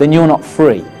 then you're not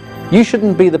free. You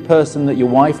shouldn't be the person that your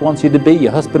wife wants you to be,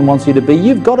 your husband wants you to be.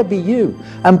 You've got to be you.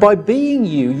 And by being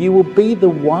you, you will be the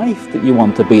wife that you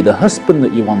want to be, the husband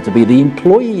that you want to be, the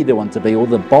employee you want to be, or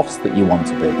the boss that you want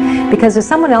to be. Because if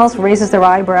someone else raises their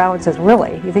eyebrow and says,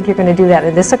 really, you think you're going to do that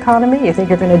in this economy? You think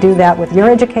you're going to do that with your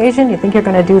education? You think you're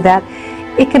going to do that?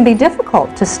 It can be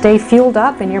difficult to stay fueled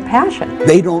up in your passion.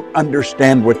 They don't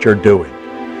understand what you're doing.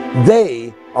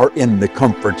 They are in the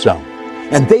comfort zone.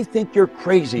 And they think you're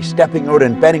crazy stepping out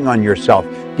and betting on yourself,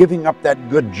 giving up that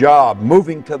good job,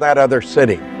 moving to that other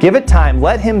city. Give it time.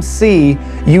 Let him see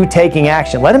you taking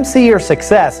action. Let him see your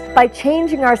success. By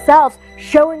changing ourselves,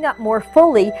 showing up more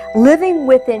fully, living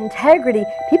with integrity,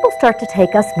 people start to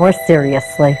take us more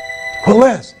seriously. Well,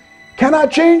 Les, can I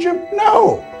change him?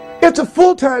 No. It's a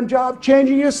full-time job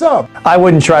changing yourself. I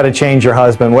wouldn't try to change your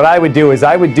husband. What I would do is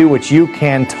I would do what you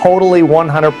can totally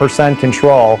 100%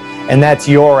 control, and that's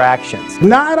your actions.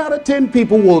 9 out of 10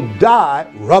 people will die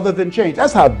rather than change.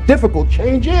 That's how difficult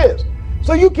change is.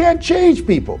 So you can't change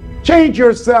people. Change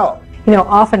yourself. You know,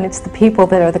 often it's the people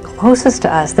that are the closest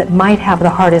to us that might have the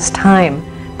hardest time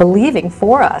believing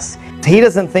for us. He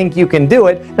doesn't think you can do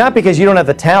it, not because you don't have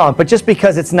the talent, but just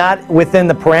because it's not within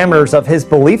the parameters of his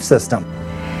belief system.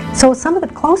 So some of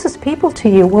the closest people to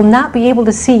you will not be able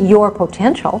to see your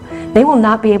potential. They will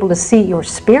not be able to see your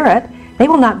spirit. They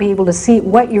will not be able to see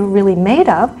what you're really made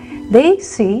of. They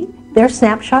see their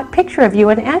snapshot picture of you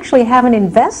and actually have an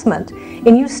investment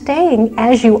in you staying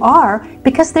as you are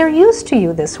because they're used to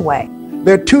you this way.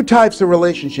 There are two types of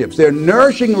relationships. There are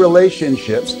nourishing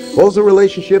relationships. Those are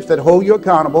relationships that hold you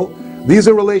accountable. These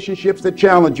are relationships that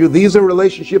challenge you. These are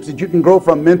relationships that you can grow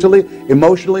from mentally,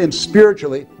 emotionally, and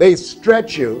spiritually. They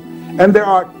stretch you. And there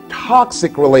are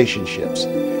toxic relationships.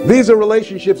 These are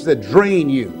relationships that drain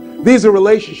you. These are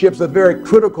relationships that are very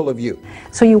critical of you.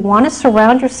 So you want to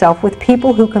surround yourself with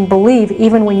people who can believe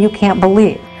even when you can't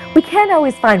believe. We can't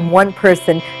always find one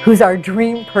person who's our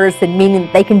dream person, meaning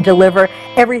they can deliver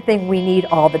everything we need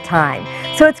all the time.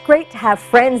 So it's great to have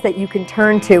friends that you can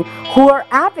turn to who are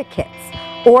advocates,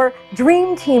 or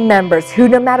dream team members who,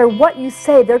 no matter what you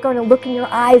say, they're going to look in your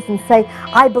eyes and say,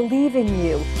 I believe in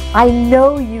you. I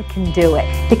know you can do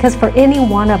it. Because for any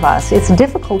one of us, it's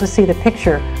difficult to see the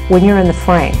picture when you're in the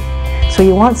frame. So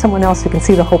you want someone else who can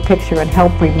see the whole picture and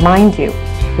help remind you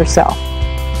yourself.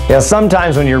 Yeah,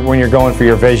 sometimes when you're going for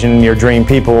your vision, your dream,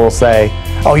 people will say,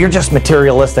 oh, you're just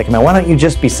materialistic, man. Why don't you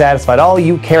just be satisfied? All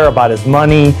you care about is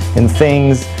money and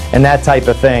things and that type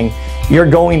of thing. You're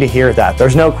going to hear that.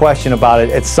 There's no question about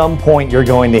it. At some point, you're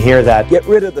going to hear that. Get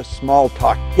rid of the small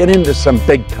talk. Get into some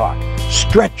big talk.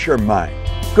 Stretch your mind.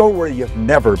 Go where you've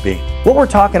never been. What we're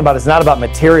talking about is not about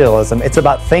materialism. It's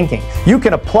about thinking. You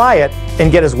can apply it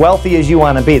and get as wealthy as you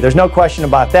want to be. There's no question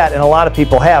about that, and a lot of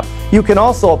people have. You can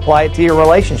also apply it to your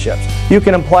relationships. You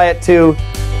can apply it to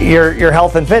your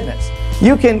health and fitness.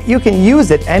 You can use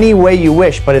it any way you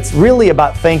wish, but it's really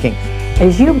about thinking.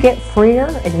 As you get freer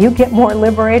and you get more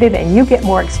liberated and you get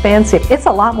more expansive, it's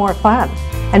a lot more fun.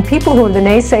 And people who are the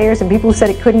naysayers and people who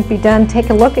said it couldn't be done, take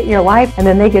a look at your life and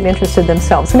then they get interested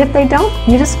themselves. And if they don't,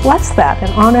 you just bless that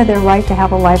and honor their right to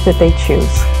have a life that they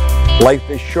choose. Life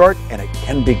is short and it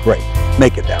can be great.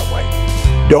 Make it that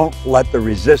way. Don't let the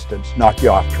resistance knock you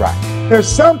off track. There's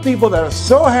some people that are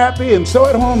so happy and so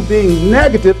at home being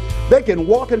negative, they can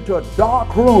walk into a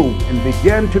dark room and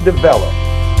begin to develop.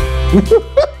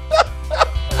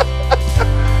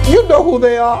 You know who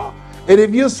they are. And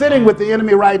if you're sitting with the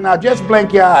enemy right now, just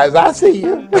blink your eyes. I see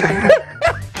you.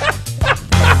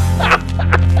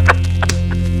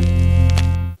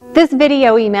 This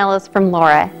video email is from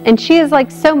Laura, and she is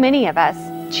like so many of us.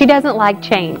 She doesn't like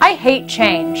change. I hate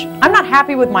change. I'm not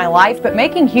happy with my life, but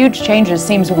making huge changes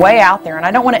seems way out there, and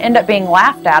I don't want to end up being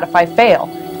laughed at if I fail.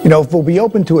 You know, if we'll be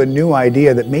open to a new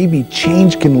idea that maybe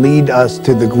change can lead us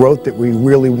to the growth that we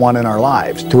really want in our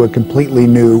lives, to a completely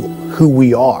new who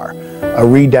we are, a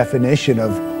redefinition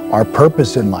of our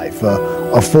purpose in life,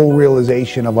 a full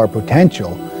realization of our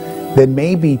potential, then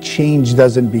maybe change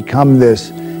doesn't become this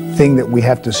thing that we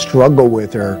have to struggle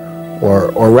with or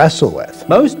wrestle with.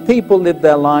 Most people live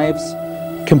their lives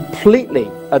completely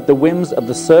at the whims of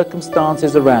the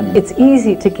circumstances around them. It's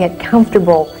easy to get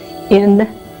comfortable in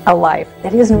a life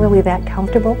that isn't really that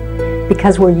comfortable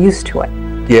because we're used to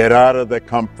it. Get out of the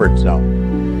comfort zone.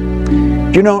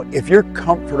 You know, if you're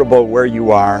comfortable where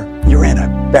you are, you're in a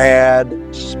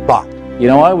bad spot. You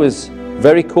know, I was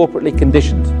very corporately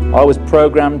conditioned. I was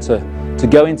programmed to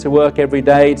go into work every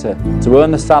day, to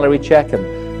earn the salary check,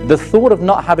 and the thought of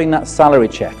not having that salary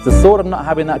check, the thought of not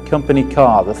having that company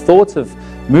car, the thought of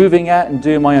moving out and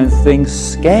doing my own thing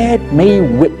scared me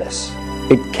witless.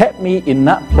 It kept me in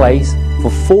that place for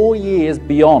 4 years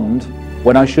beyond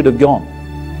when I should have gone.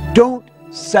 Don't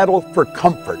settle for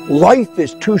comfort. Life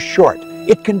is too short.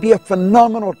 It can be a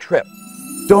phenomenal trip.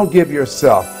 Don't give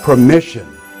yourself permission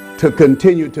to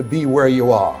continue to be where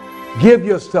you are. Give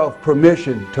yourself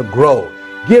permission to grow.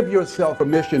 Give yourself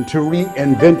permission to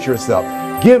reinvent yourself.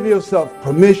 Give yourself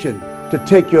permission to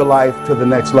take your life to the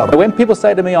next level. When people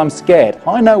say to me, I'm scared,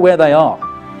 I know where they are.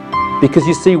 Because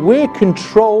you see, we're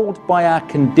controlled by our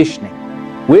conditioning.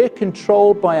 We're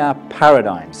controlled by our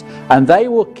paradigms. And they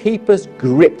will keep us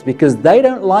gripped because they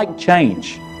don't like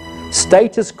change.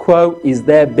 Status quo is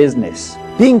their business.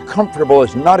 Being comfortable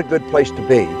is not a good place to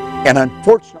be. And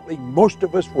unfortunately, most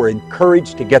of us were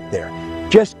encouraged to get there.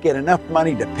 Just get enough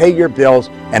money to pay your bills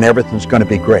and everything's going to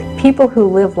be great. People who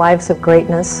live lives of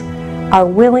greatness are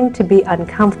willing to be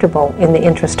uncomfortable in the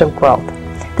interest of growth.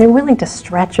 They're willing to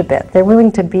stretch a bit. They're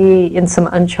willing to be in some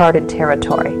uncharted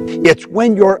territory. It's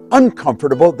when you're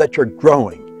uncomfortable that you're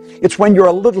growing. It's when you're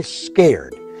a little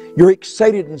scared. You're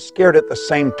excited and scared at the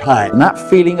same time. And that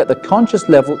feeling at the conscious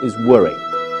level is worry.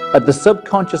 At the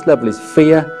subconscious level is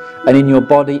fear, and in your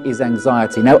body is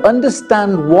anxiety. Now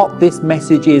understand what this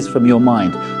message is from your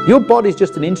mind. Your body is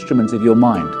just an instrument of your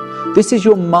mind. This is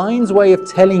your mind's way of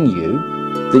telling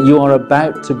you that you are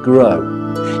about to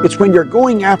grow. It's when you're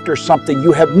going after something,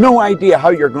 you have no idea how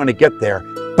you're going to get there,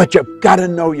 but you've got to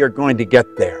know you're going to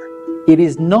get there. It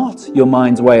is not your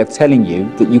mind's way of telling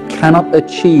you that you cannot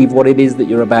achieve what it is that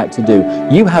you're about to do.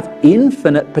 You have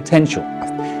infinite potential.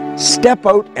 Step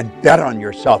out and bet on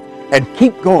yourself and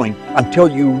keep going until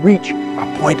you reach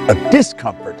a point of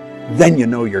discomfort. Then you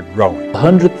know you're growing. A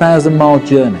 100,000-mile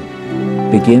journey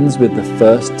begins with the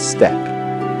first step.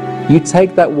 You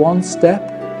take that one step,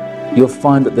 you'll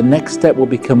find that the next step will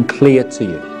become clear to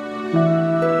you.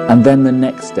 And then the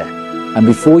next step. And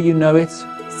before you know it,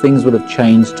 things will have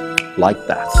changed like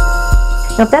that.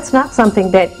 Now, if that's not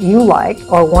something that you like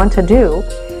or want to do,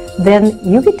 then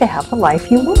you get to have the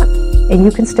life you want. And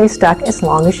you can stay stuck as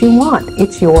long as you want.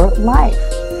 It's your life.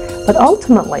 But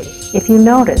ultimately, if you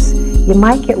notice, you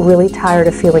might get really tired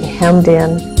of feeling hemmed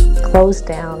in, closed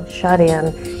down, shut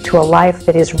in to a life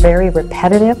that is very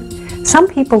repetitive. Some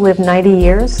people live 90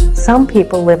 years, some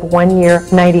people live 1 year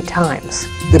 90 times.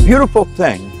 The beautiful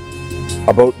thing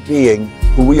about being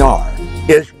who we are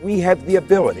is we have the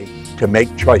ability to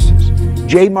make choices.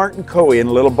 J. Martin Coe, in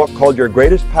a little book called Your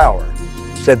Greatest Power,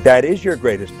 said that is your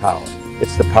greatest power.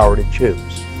 It's the power to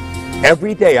choose.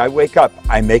 Every day I wake up,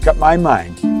 I make up my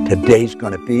mind, today's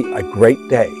going to be a great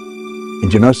day.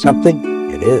 And you know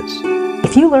something? It is.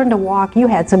 If you learned to walk, you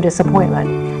had some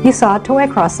disappointment. You saw a toy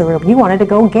across the room. You wanted to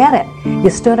go get it.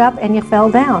 You stood up and you fell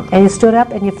down. And you stood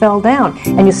up and you fell down.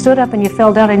 And you stood up and you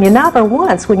fell down. And you never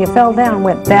once, when you fell down,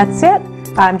 went, that's it.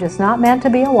 I'm just not meant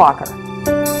to be a walker.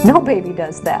 No baby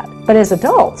does that. But as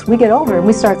adults, we get older and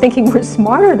we start thinking we're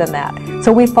smarter than that.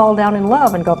 So we fall down in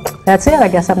love and go, that's it. I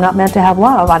guess I'm not meant to have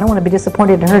love. I don't want to be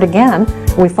disappointed and hurt again.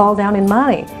 We fall down in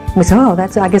money. And we say, oh,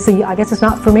 I guess it's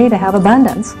not for me to have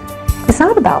abundance. It's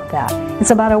not about that. It's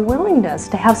about a willingness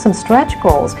to have some stretch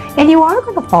goals. And you are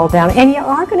going to fall down and you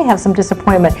are going to have some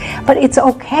disappointment. But it's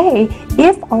okay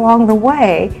if along the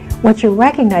way what you're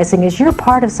recognizing is you're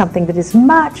part of something that is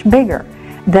much bigger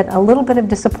than a little bit of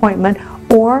disappointment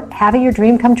or having your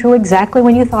dream come true exactly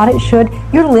when you thought it should.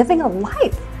 You're living a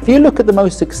life. If you look at the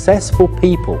most successful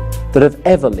people that have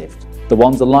ever lived, the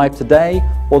ones alive today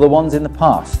or the ones in the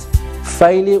past,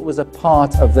 failure was a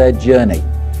part of their journey.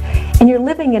 And you're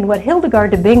living in what Hildegard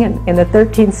de Bingen in the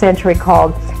 13th century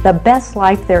called the best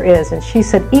life there is. And she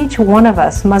said each one of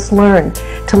us must learn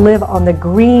to live on the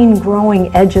green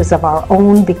growing edges of our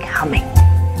own becoming.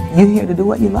 You're here to do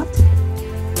what you love to do.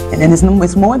 And then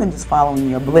it's more than just following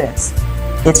your bliss.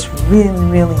 It's really,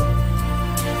 really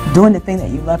doing the thing that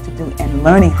you love to do and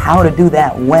learning how to do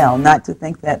that well, not to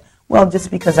think that, well, just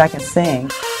because I can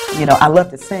sing, you know, I love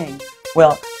to sing,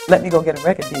 well, let me go get a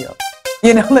record deal.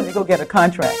 You know, let me go get a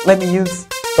contract. Let me use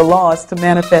the laws to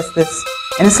manifest this.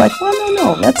 And it's like, well,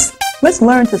 no, let's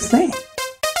learn to sing.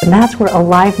 And that's where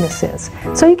aliveness is.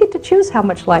 So you get to choose how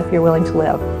much life you're willing to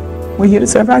live. We're here to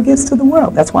serve our gifts to the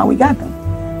world. That's why we got them.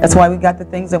 That's why we got the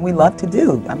things that we love to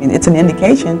do. I mean, it's an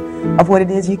indication of what it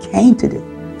is you came to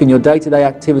do. In your day-to-day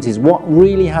activities, what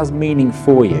really has meaning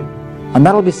for you? And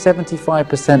that'll be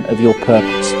 75% of your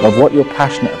purpose, of what you're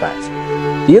passionate about.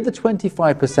 The other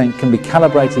 25% can be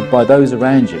calibrated by those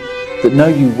around you that know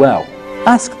you well.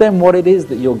 Ask them what it is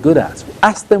that you're good at.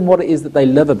 Ask them what it is that they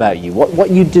love about you, what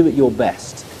you do at your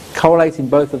best. Correlating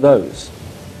both of those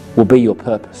will be your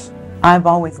purpose. I've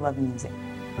always loved music.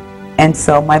 And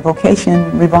so my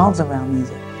vocation revolves around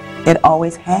music. It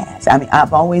always has. I mean,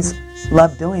 I've always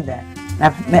loved doing that. And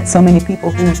I've met so many people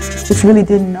who just really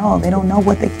didn't know. They don't know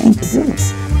what they came to do.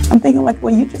 I'm thinking like,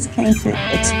 well, you just came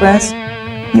to express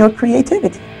your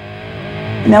creativity.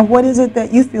 Now, what is it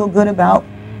that you feel good about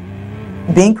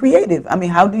being creative? I mean,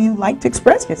 how do you like to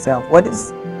express yourself? What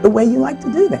is the way you like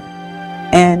to do that?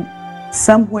 And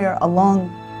somewhere along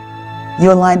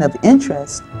your line of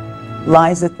interest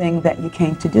lies the thing that you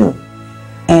came to do.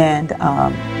 And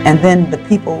then the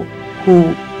people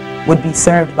who would be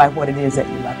served by what it is that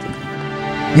you love to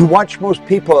do. You watch most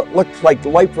people, it looks like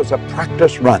life was a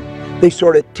practice run. They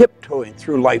sort of tiptoeing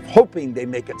through life, hoping they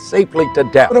make it safely to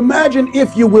death. But imagine,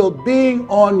 if you will, being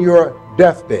on your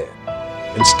deathbed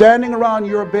and standing around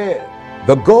your bed,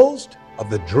 the ghost of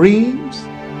the dreams,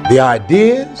 the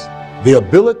ideas, the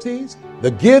abilities,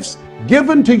 the gifts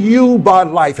given to you by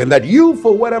life, and that you,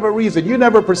 for whatever reason, you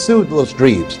never pursued those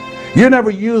dreams. You never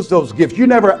used those gifts. You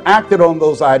never acted on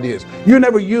those ideas. You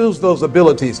never used those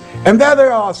abilities. And there they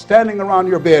are standing around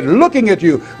your bed looking at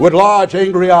you with large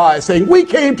angry eyes saying, we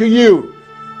came to you.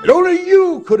 And only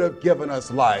you could have given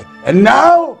us life. And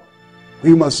now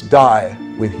we must die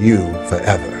with you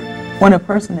forever. When a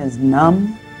person is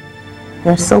numb,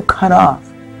 they're so cut off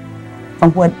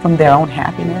from their own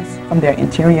happiness, from their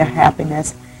interior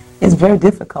happiness. It's very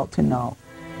difficult to know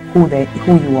who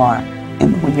you are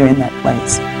and when you're in that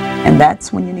place. And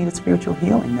that's when you need a spiritual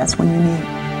healing. That's when you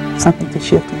need something to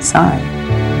shift inside.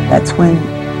 That's when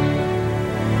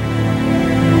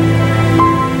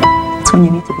you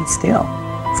need to be still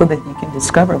so that you can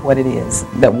discover what it is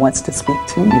that wants to speak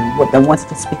to you, that wants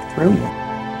to speak through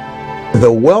you.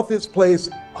 The wealthiest place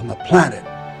on the planet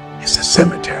is the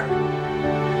cemetery.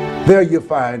 There you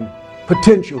find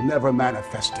potential never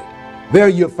manifested. There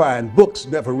you'll find books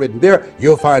never written. There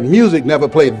you'll find music never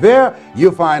played. There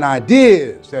you'll find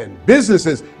ideas and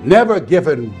businesses never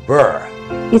given birth.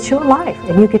 It's your life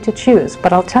and you get to choose.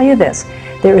 But I'll tell you this,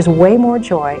 there is way more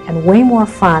joy and way more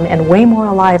fun and way more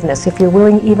aliveness if you're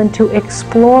willing even to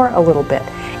explore a little bit.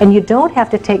 And you don't have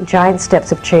to take giant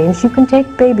steps of change. You can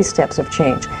take baby steps of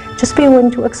change. Just be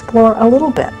willing to explore a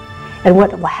little bit. And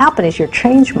what will happen is your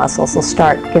change muscles will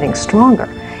start getting stronger.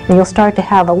 And you'll start to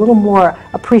have a little more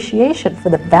appreciation for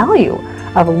the value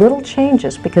of little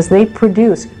changes because they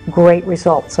produce great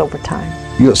results over time.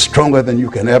 You're stronger than you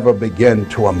can ever begin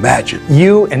to imagine.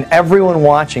 You and everyone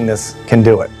watching this can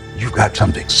do it. You've got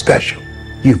something special.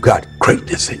 You've got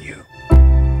greatness in you.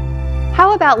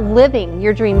 How about living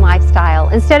your dream lifestyle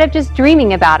instead of just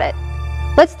dreaming about it?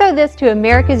 Let's throw this to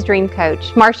America's Dream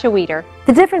Coach, Marcia Weeder.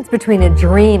 The difference between a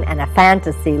dream and a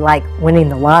fantasy, like winning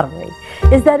the lottery,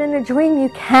 is that in a dream you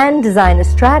can design a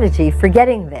strategy for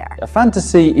getting there. A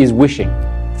fantasy is wishing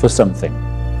for something.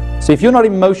 So if you're not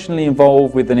emotionally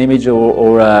involved with an image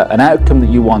or an outcome that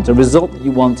you want, a result that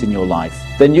you want in your life,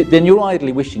 then you're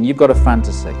idly wishing. You've got a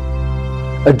fantasy.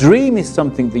 A dream is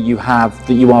something that you have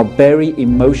that you are very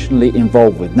emotionally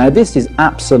involved with. Now this is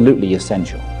absolutely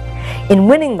essential. In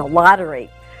winning the lottery,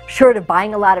 short of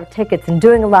buying a lot of tickets and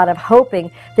doing a lot of hoping,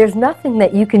 there's nothing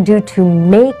that you can do to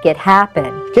make it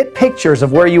happen. Get pictures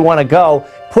of where you want to go,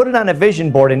 put it on a vision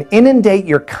board, and inundate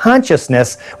your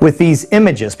consciousness with these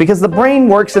images, because the brain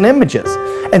works in images.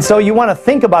 And so you want to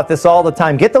think about this all the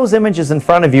time. Get those images in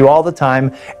front of you all the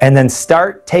time, and then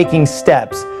start taking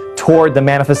steps toward the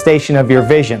manifestation of your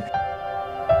vision.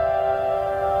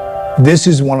 This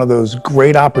is one of those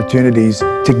great opportunities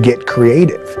to get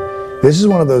creative. This is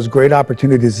one of those great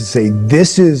opportunities to say,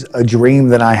 this is a dream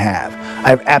that I have. I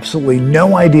have absolutely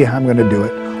no idea how I'm going to do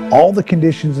it. All the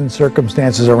conditions and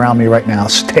circumstances around me right now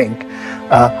stink.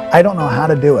 I don't know how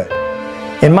to do it.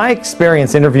 In my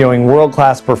experience interviewing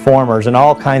world-class performers in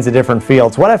all kinds of different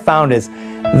fields, what I found is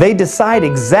they decide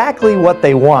exactly what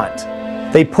they want.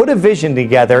 They put a vision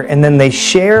together and then they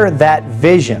share that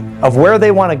vision of where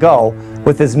they want to go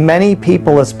with as many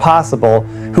people as possible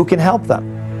who can help them.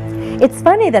 It's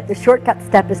funny that the shortcut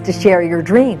step is to share your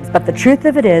dreams, but the truth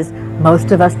of it is,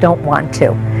 most of us don't want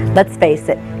to. Let's face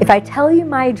it, if I tell you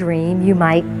my dream, you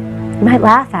might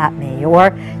laugh at me,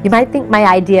 or you might think my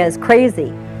idea is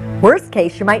crazy. Worst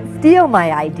case, you might steal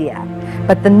my idea.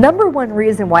 But the number one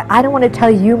reason why I don't want to tell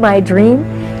you my dream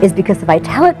is because if I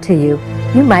tell it to you,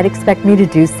 you might expect me to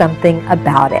do something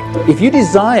about it. If you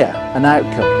desire an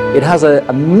outcome, it has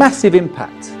a massive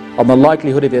impact on the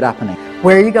likelihood of it happening.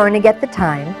 Where are you going to get the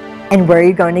time? And where are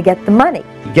you going to get the money?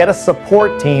 Get a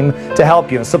support team to help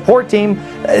you. A support team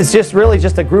is really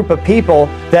just a group of people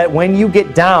that when you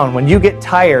get down, when you get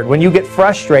tired, when you get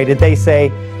frustrated, they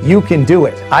say, you can do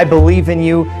it. I believe in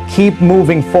you. Keep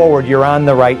moving forward. You're on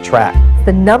the right track.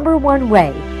 The number one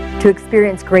way to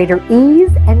experience greater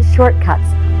ease and shortcuts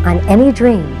on any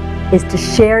dream is to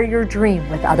share your dream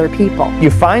with other people.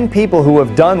 You find people who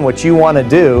have done what you want to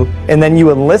do, and then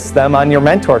you enlist them on your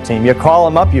mentor team. You call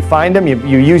them up, you find them,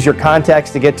 you use your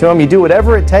contacts to get to them, you do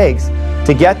whatever it takes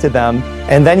to get to them,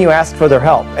 and then you ask for their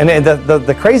help. And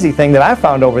the crazy thing that I've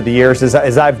found over the years is,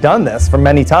 as I've done this for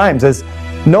many times, is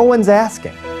no one's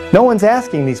asking. No one's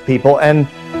asking these people, and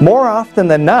more often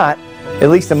than not, at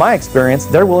least in my experience,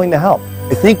 they're willing to help.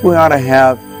 I think we ought to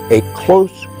have a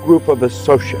close group of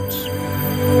associates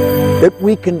that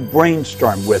we can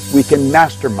brainstorm with, we can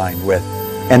mastermind with,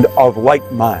 and of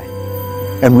like mind.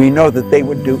 And we know that they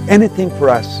would do anything for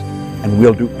us, and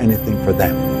we'll do anything for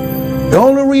them. The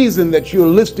only reason that you're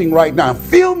listening right now,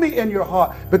 feel me in your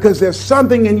heart, because there's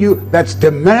something in you that's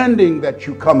demanding that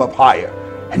you come up higher.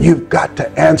 And you've got to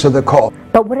answer the call.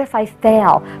 But what if I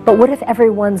fail? But what if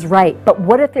everyone's right? But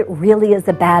what if it really is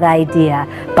a bad idea?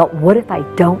 But what if I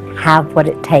don't have what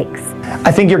it takes?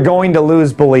 I think you're going to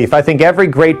lose belief. I think every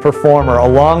great performer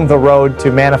along the road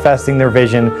to manifesting their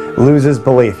vision loses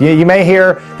belief. You may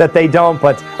hear that they don't,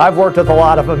 but I've worked with a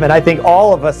lot of them, and I think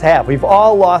all of us have. We've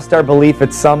all lost our belief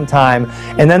at some time,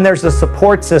 and then there's a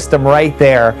support system right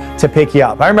there to pick you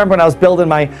up. I remember when I was building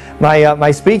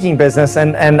my speaking business,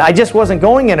 and I just wasn't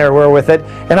going anywhere with it,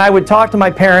 and I would talk to my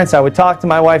parents, I would talk to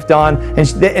my wife, Dawn,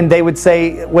 and they would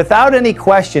say, without any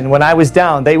question, when I was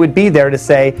down, they would be there to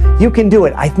say, you can do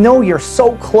it. I know you're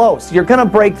so close. You're going to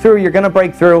break through. You're going to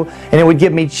break through. And it would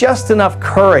give me just enough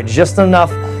courage, just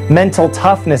enough mental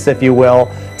toughness, if you will,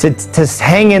 to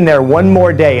hang in there one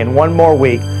more day and one more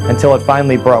week until it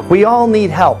finally broke. We all need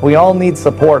help. We all need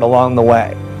support along the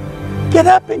way. Get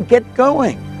up and get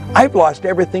going. I've lost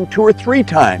everything 2 or 3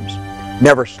 times.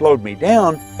 Never slowed me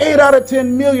down. 8 out of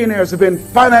 10 millionaires have been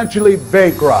financially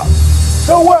bankrupt.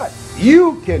 So what?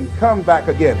 You can come back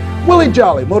again. Willie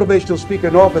Jolly, motivational speaker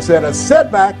and author, said a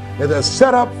setback is a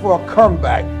setup for a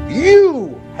comeback.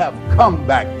 You have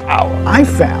comeback power. I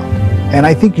found, and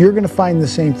I think you're going to find the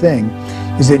same thing,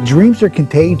 is that dreams are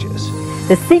contagious.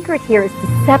 The secret here is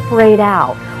to separate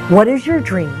out what is your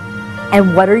dream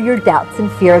and what are your doubts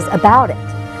and fears about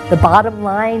it. The bottom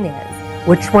line is,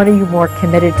 which one are you more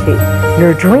committed to?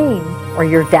 Your dream or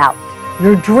your doubt?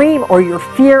 Your dream or your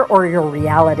fear or your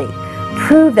reality?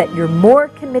 Prove that you're more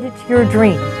committed to your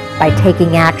dream by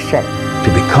taking action.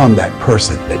 To become that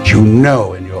person that you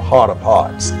know in your heart of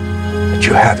hearts that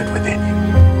you have it within you.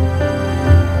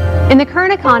 In the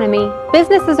current economy,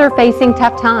 businesses are facing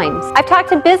tough times. I've talked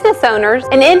to business owners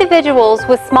and individuals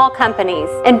with small companies,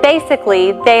 and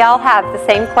basically they all have the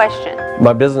same question.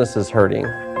 My business is hurting.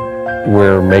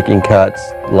 We're making cuts,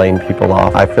 laying people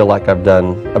off. I feel like I've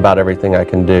done about everything I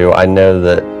can do. I know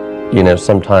that, you know,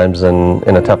 sometimes in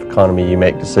a tough economy you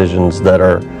make decisions that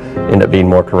end up being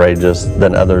more courageous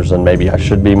than others, and maybe I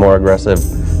should be more aggressive.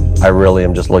 I really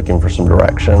am just looking for some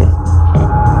direction.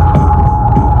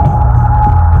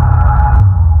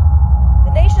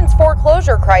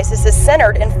 Foreclosure crisis is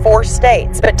centered in 4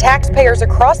 states, but taxpayers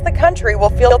across the country will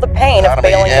feel the pain of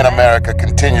failing. In America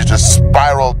continues to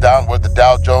spiral downward. The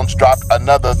Dow Jones dropped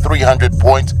another 300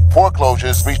 points.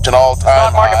 Foreclosures reached an all-time high.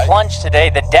 Stock market plunged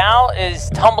today. The Dow is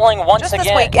tumbling once again. Just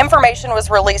this week, information was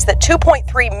released that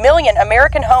 2.3 million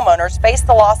American homeowners faced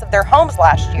the loss of their homes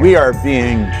last year. We are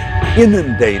being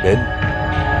inundated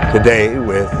today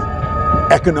with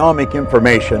economic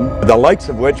information, the likes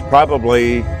of which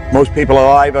probably most people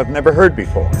alive have never heard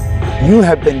before. You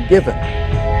have been given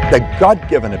the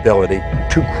God-given ability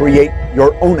to create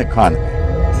your own economy.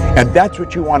 And that's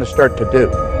what you want to start to do.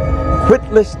 Quit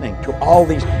listening to all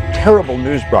these terrible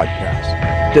news broadcasts.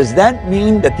 Does that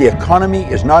mean that the economy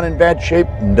is not in bad shape?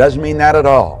 It doesn't mean that at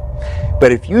all.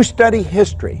 But if you study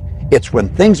history, it's when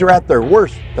things are at their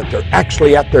worst that they're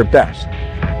actually at their best.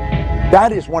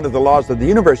 That is one of the laws of the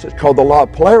universe. It's called the law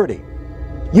of polarity.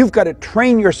 You've got to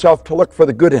train yourself to look for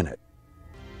the good in it.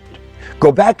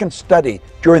 Go back and study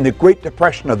during the Great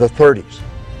Depression of the 30s.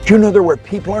 Do you know there were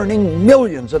people earning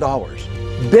millions of dollars?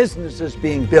 Businesses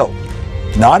being built.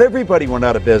 Not everybody went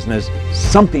out of business.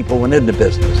 Some people went into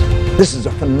business. This is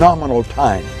a phenomenal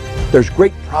time. There's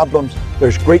great problems.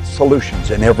 There's great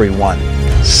solutions in every one.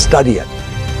 Study it.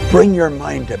 Bring your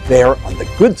mind to bear on the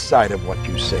good side of what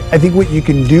you see. I think what you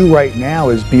can do right now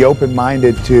is be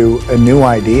open-minded to a new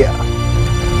idea.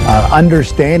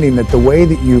 Understanding that the way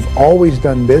that you've always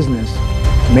done business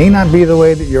may not be the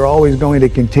way that you're always going to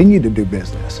continue to do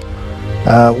business.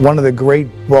 One of the great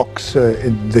books,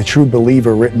 The True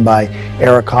Believer, written by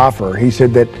Eric Hoffer, he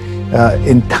said that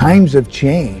in times of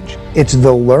change, it's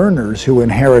the learners who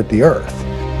inherit the earth.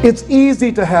 It's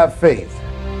easy to have faith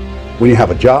when you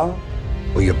have a job,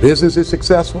 or your business is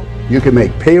successful, you can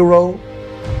make payroll,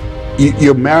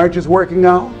 your marriage is working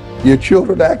out, your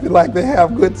children acting like they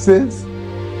have good sense,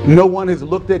 no one has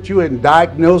looked at you and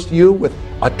diagnosed you with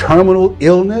a terminal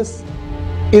illness.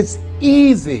 It's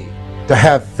easy to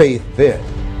have faith then.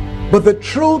 But the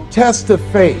true test of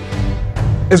faith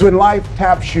is when life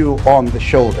taps you on the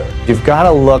shoulder. You've got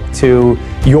to look to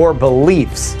your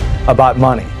beliefs about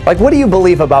money. Like, what do you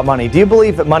believe about money? Do you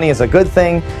believe that money is a good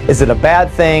thing? Is it a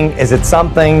bad thing? Is it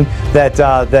something that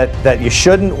that you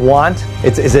shouldn't want?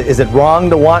 Is it wrong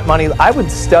to want money? I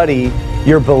would study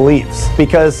your beliefs,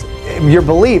 because your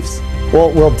beliefs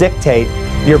will dictate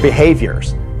your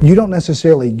behaviors. You don't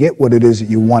necessarily get what it is that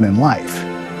you want in life.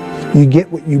 You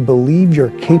get what you believe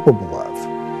you're capable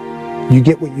of. You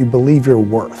get what you believe you're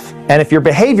worth. And if your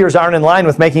behaviors aren't in line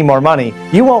with making more money,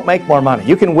 you won't make more money.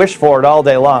 You can wish for it all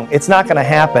day long. It's not going to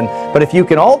happen. But if you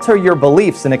can alter your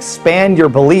beliefs and expand your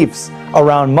beliefs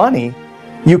around money,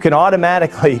 you can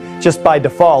automatically, just by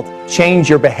default, change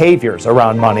your behaviors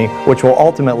around money, which will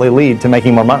ultimately lead to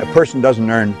making more money. A person doesn't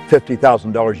earn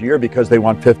 $50,000 a year because they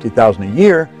want $50,000 a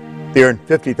year. They earn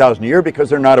 $50,000 a year because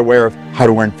they're not aware of how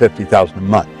to earn $50,000 a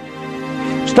month.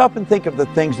 Stop and think of the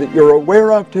things that you're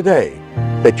aware of today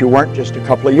that you weren't just a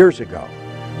couple of years ago.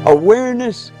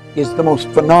 Awareness is the most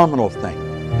phenomenal thing.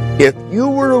 If you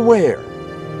were aware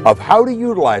of how to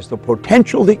utilize the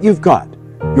potential that you've got,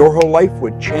 your whole life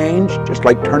would change just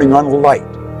like turning on a light.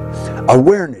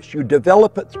 Awareness, you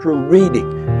develop it through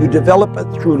reading, you develop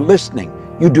it through listening,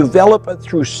 you develop it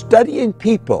through studying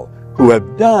people who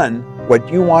have done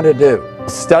what you want to do.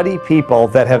 Study people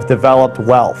that have developed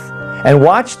wealth and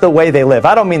watch the way they live.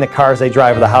 I don't mean the cars they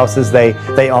drive or the houses they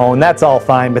own. That's all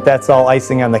fine, but that's all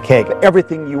icing on the cake.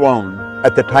 Everything you own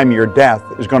at the time of your death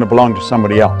is going to belong to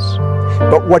somebody else.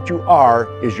 But what you are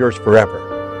is yours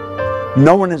forever.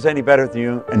 No one is any better than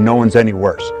you, and no one's any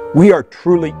worse. We are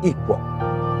truly equal.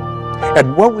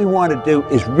 And what we want to do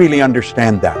is really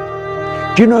understand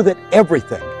that. Do you know that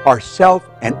everything, ourself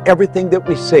and everything that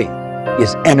we see,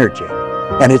 is energy?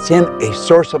 And it's in a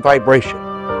source of vibration,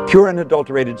 pure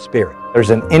unadulterated spirit. There's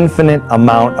an infinite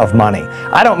amount of money.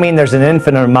 I don't mean there's an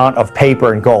infinite amount of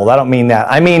paper and gold. I don't mean that.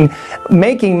 I mean,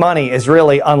 making money is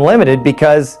really unlimited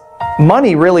because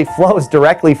money really flows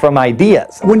directly from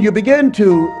ideas. When you begin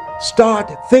to start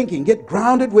thinking, get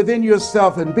grounded within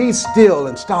yourself and be still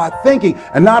and start thinking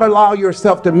and not allow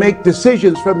yourself to make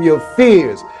decisions from your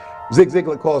fears. Zig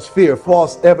Ziglar calls fear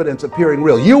false evidence appearing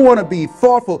real. You want to be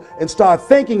thoughtful and start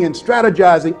thinking and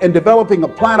strategizing and developing a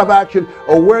plan of action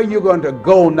or where you're going to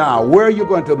go now, where you're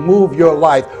going to move your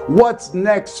life, what's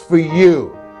next for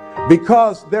you.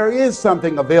 Because there is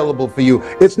something available for you.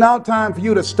 It's now time for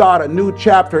you to start a new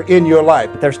chapter in your life.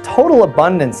 There's total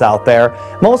abundance out there.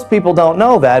 Most people don't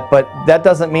know that, but that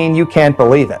doesn't mean you can't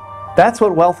believe it. That's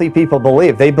what wealthy people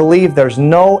believe. They believe there's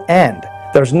no end,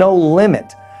 there's no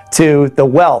limit to the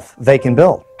wealth they can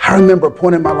build. I remember a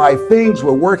point in my life, things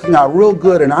were working out real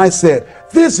good, and I said,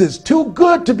 this is too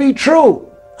good to be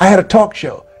true. I had a talk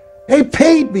show. They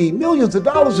paid me millions of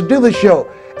dollars to do the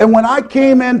show. And when I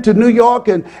came into New York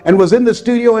and was in the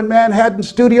studio in Manhattan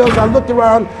Studios, I looked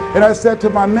around and I said to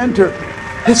my mentor,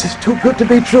 this is too good to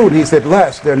be true. And he said,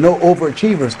 Les, there are no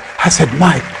overachievers. I said,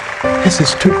 Mike, this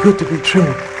is too good to be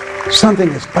true. Something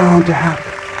is bound to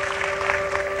happen.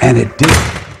 And it did.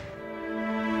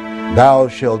 Thou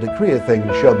shalt decree a thing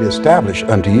and shall be established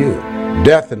unto you.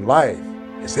 Death and life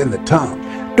is in the tongue.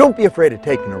 Don't be afraid of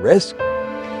taking a risk.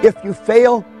 If you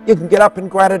fail, you can get up and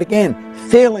go at it again.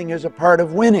 Failing is a part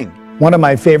of winning. One of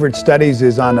my favorite studies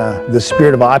is on The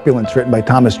Spirit of Opulence, written by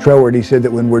Thomas Troward. He said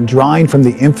that when we're drawing from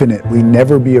the infinite, we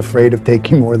never be afraid of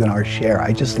taking more than our share.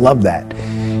 I just love that.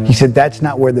 He said that's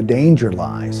not where the danger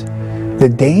lies. The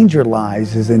danger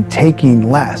lies is in taking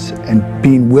less and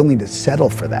being willing to settle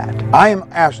for that. I am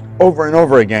asked over and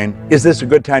over again, is this a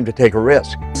good time to take a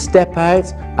risk? Step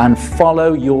out and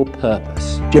follow your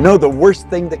purpose. Do you know the worst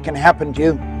thing that can happen to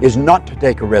you is not to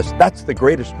take a risk? That's the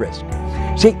greatest risk.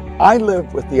 See, I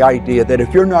live with the idea that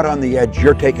if you're not on the edge,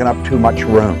 you're taking up too much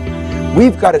room.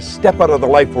 We've got to step out of the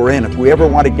life we're in if we ever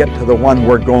want to get to the one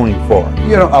we're going for.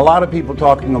 You know, a lot of people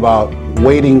talking about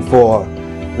waiting for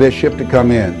their ship to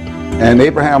come in. And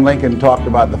Abraham Lincoln talked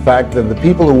about the fact that the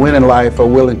people who win in life are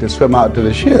willing to swim out to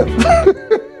the ship.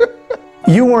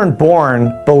 You weren't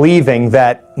born believing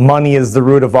that money is the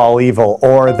root of all evil,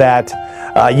 or that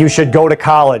you should go to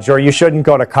college or you shouldn't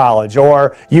go to college,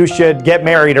 or you should get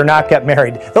married or not get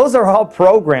married. Those are all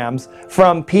programs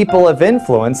from people of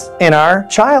influence in our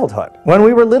childhood. When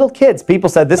we were little kids, people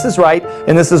said this is right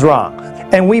and this is wrong.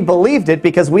 And we believed it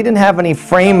because we didn't have any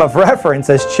frame of reference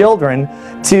as children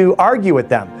to argue with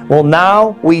them. Well,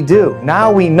 now we do. Now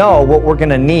we know what we're going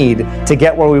to need to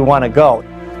get where we want to go.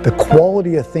 The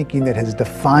quality of thinking that has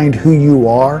defined who you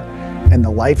are and the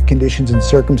life conditions and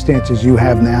circumstances you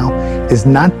have now is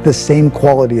not the same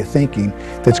quality of thinking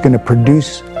that's going to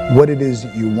produce what it is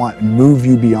that you want and move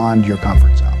you beyond your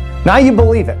comfort zone. Now you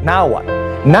believe it. Now what?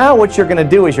 Now what you're going to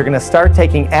do is you're going to start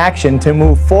taking action to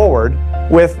move forward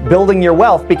with building your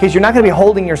wealth, because you're not going to be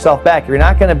holding yourself back. You're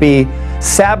not going to be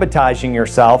sabotaging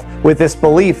yourself with this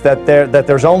belief that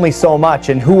there's only so much,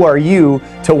 and who are you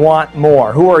to want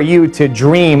more? Who are you to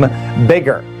dream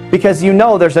bigger? Because you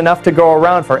know there's enough to go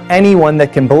around for anyone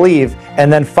that can believe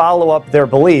and then follow up their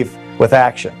belief with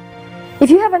action. If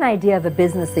you have an idea of a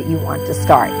business that you want to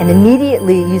start and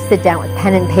immediately you sit down with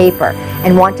pen and paper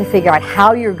and want to figure out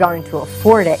how you're going to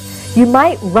afford it, you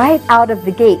might right out of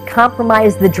the gate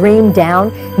compromise the dream down,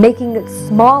 making it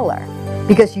smaller,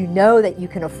 because you know that you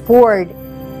can afford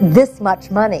this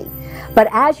much money. But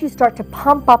as you start to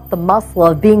pump up the muscle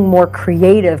of being more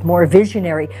creative, more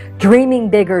visionary, dreaming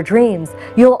bigger dreams,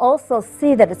 you'll also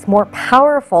see that it's more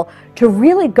powerful to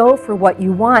really go for what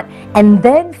you want and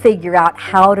then figure out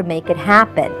how to make it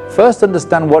happen. First,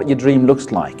 understand what your dream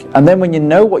looks like. And then when you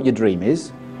know what your dream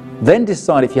is, then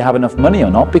decide if you have enough money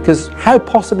or not, because how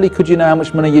possibly could you know how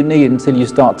much money you need until you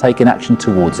start taking action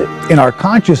towards it? In our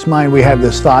conscious mind, we have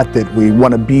this thought that we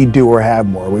want to be, do, or have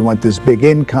more. We want this big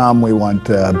income, we want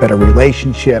better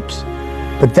relationships.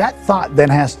 But that thought then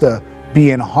has to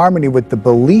be in harmony with the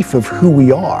belief of who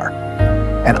we are.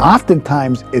 And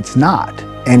oftentimes it's not.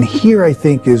 And here I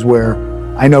think is where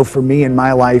I know for me in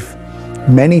my life,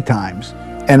 many times,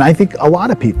 and I think a lot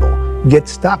of people get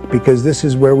stuck because this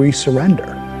is where we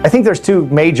surrender. I think there's two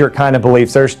major kind of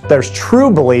beliefs. There's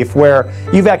true belief, where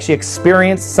you've actually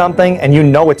experienced something and you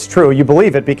know it's true. You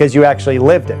believe it because you actually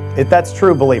lived it. That's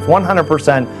true belief,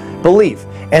 100% belief.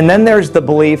 And then there's the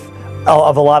belief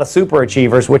of a lot of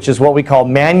superachievers, which is what we call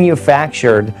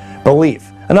manufactured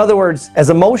belief. In other words, as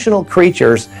emotional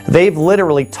creatures, they've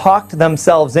literally talked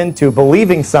themselves into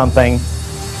believing something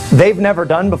they've never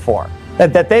done before,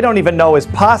 that they don't even know is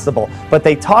possible, but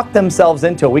they talk themselves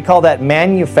into it. We call that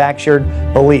manufactured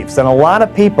beliefs. And a lot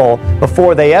of people,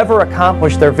 before they ever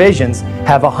accomplish their visions,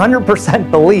 have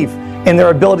 100% belief in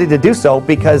their ability to do so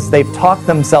because they've talked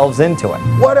themselves into it.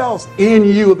 What else in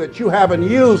you that you haven't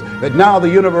used that now the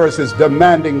universe is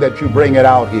demanding that you bring it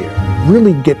out here?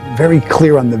 Really get very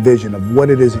clear on the vision of what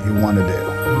it is that you want to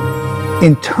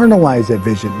do. Internalize that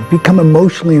vision, become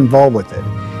emotionally involved with it,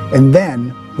 and then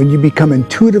when you become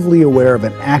intuitively aware of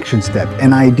an action step,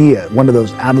 an idea, one of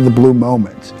those out-of-the-blue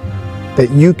moments that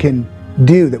you can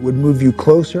do that would move you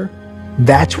closer,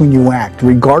 that's when you act,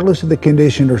 regardless of the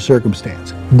condition or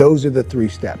circumstance. Those are the 3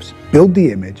 steps. Build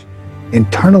the image,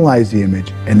 internalize the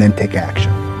image, and then take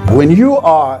action. When you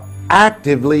are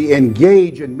actively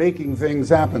engaged in making things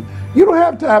happen, you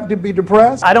don't have to be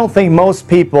depressed. I don't think most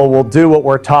people will do what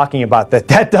we're talking about.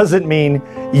 That doesn't mean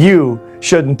you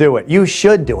shouldn't do it. You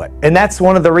should do it. And that's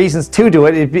one of the reasons to do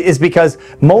it, is because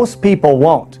most people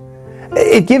won't.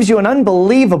 It gives you an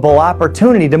unbelievable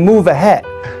opportunity to move ahead.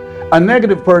 A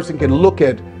negative person can look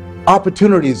at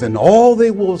opportunities and all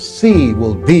they will see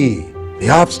will be the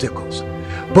obstacles.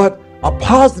 But a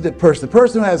positive person, the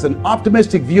person who has an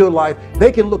optimistic view of life,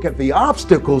 they can look at the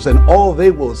obstacles and all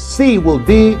they will see will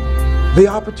be the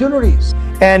opportunities.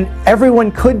 And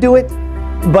everyone could do it,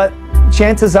 but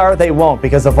chances are they won't,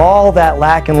 because of all that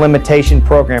lack and limitation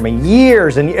programming.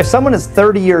 Years, and if someone is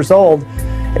 30 years old,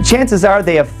 chances are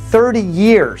they have 30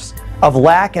 years of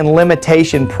lack and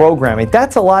limitation programming.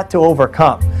 That's a lot to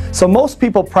overcome. So most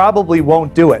people probably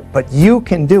won't do it, but you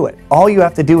can do it. All you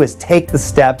have to do is take the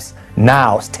steps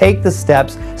now. Take the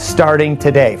steps starting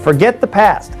today. Forget the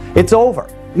past. It's over.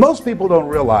 Most people don't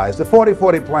realize the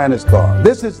 40-40 plan is gone.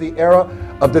 This is the era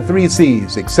of the 3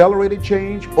 C's: accelerated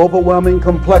change, overwhelming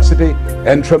complexity,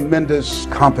 and tremendous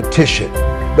competition.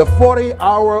 The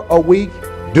 40-hour-a-week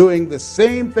doing the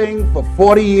same thing for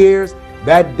 40 years,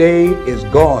 that day is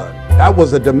gone. That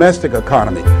was a domestic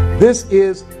economy. This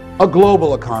is a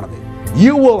global economy.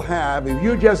 You will have, if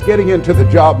you're just getting into the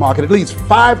job market, at least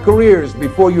 5 careers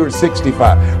before you're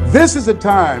 65. This is a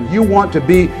time you want to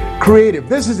be creative.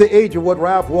 This is the age of what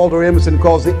Ralph Waldo Emerson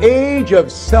calls the age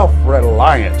of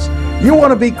self-reliance. You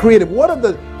want to be creative. What are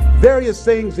the various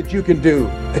things that you can do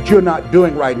that you're not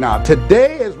doing right now?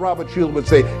 Today, as Robert Schuller would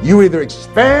say, you either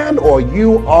expand or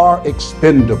you are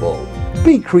expendable.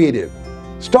 Be creative.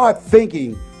 Start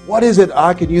thinking, what is it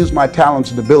I can use my talents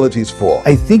and abilities for?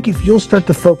 I think if you'll start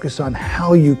to focus on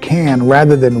how you can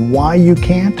rather than why you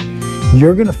can't,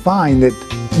 you're going to find that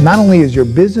not only is your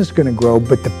business going to grow,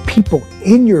 but the people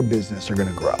in your business are going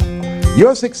to grow.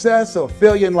 Your success or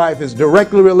failure in life is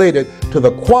directly related to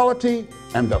the quality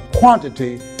and the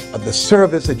quantity of the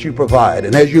service that you provide.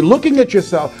 And as you're looking at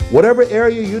yourself, whatever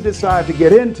area you decide to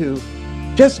get into,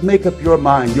 just make up your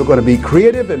mind. You're going to be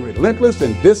creative and relentless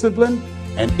and disciplined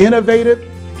and innovative,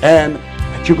 and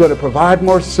that you're going to provide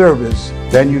more service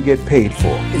than you get paid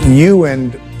for. You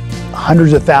and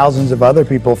hundreds of thousands of other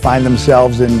people find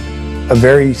themselves in a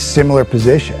very similar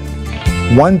position.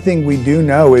 One thing we do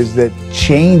know is that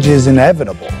change is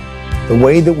inevitable. The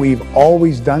way that we've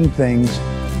always done things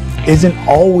isn't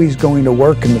always going to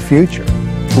work in the future.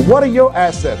 What are your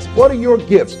assets? What are your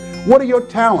gifts? What are your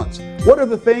talents? What are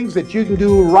the things that you can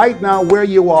do right now where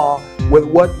you are with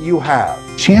what you have?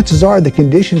 Chances are the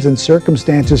conditions and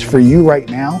circumstances for you right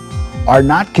now are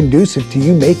not conducive to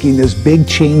you making this big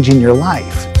change in your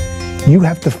life. You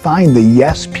have to find the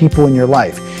yes people in your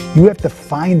life. You have to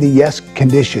find the yes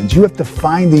conditions. You have to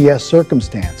find the yes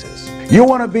circumstances. You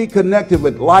want to be connected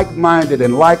with like-minded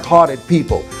and like-hearted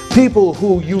people. People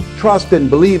who you trust and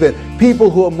believe in. People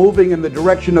who are moving in the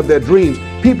direction of their dreams.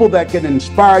 people that can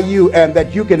inspire you and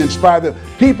that you can inspire them,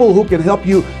 people who can help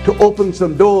you to open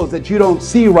some doors that you don't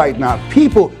see right now,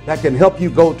 people that can help you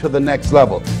go to the next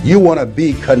level. You want to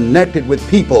be connected with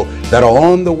people that are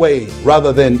on the way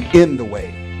rather than in the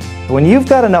way. When you've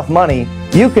got enough money,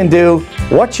 you can do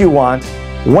what you want,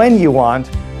 when you want,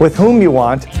 with whom you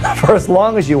want, for as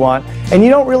long as you want, and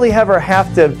you don't really ever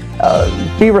have to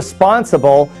be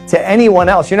responsible to anyone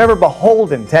else. You're never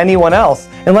beholden to anyone else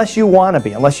unless you want to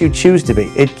be, unless you choose to be.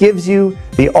 It gives you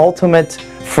the ultimate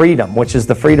freedom, which is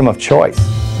the freedom of choice.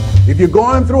 If you're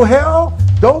going through hell,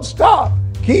 don't stop.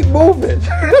 Keep moving.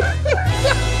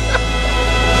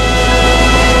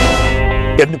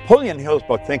 In Napoleon Hill's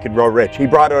book, Think and Grow Rich, he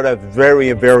brought out a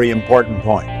very, very important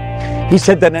point. He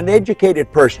said that an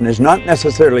educated person is not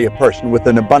necessarily a person with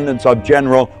an abundance of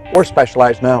general or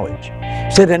specialized knowledge.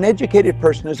 He said an educated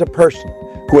person is a person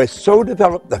who has so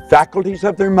developed the faculties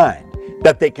of their mind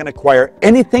that they can acquire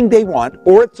anything they want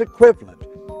or its equivalent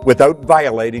without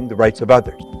violating the rights of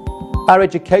others. Our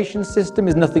education system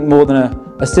is nothing more than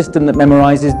a system that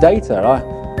memorizes data.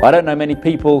 I don't know many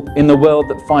people in the world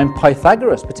that find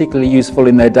Pythagoras particularly useful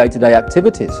in their day-to-day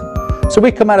activities. So we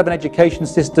come out of an education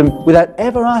system without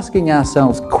ever asking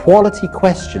ourselves quality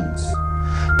questions,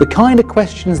 the kind of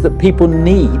questions that people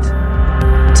need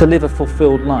to live a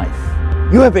fulfilled life.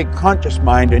 You have a conscious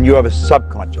mind and you have a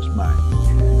subconscious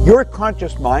mind. Your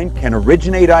conscious mind can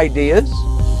originate ideas,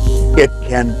 it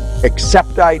can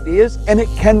accept ideas, and it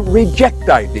can reject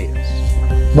ideas.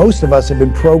 Most of us have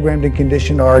been programmed and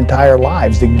conditioned our entire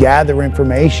lives to gather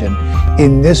information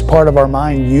in this part of our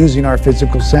mind using our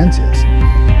physical senses.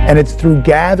 And it's through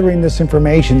gathering this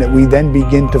information that we then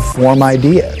begin to form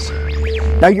ideas.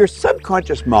 Now your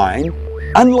subconscious mind,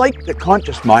 unlike the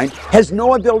conscious mind, has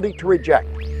no ability to reject.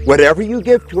 Whatever you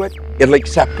give to it, it'll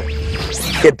accept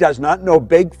it. It does not know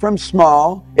big from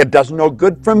small. It doesn't know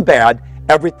good from bad.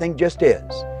 Everything just is.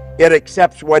 It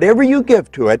accepts whatever you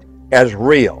give to it as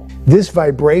real. This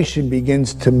vibration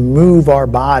begins to move our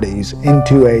bodies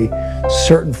into a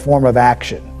certain form of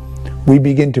action. We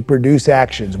begin to produce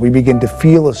actions. We begin to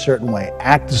feel a certain way,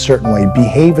 act a certain way,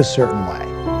 behave a certain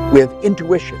way. We have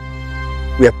intuition.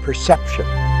 We have perception,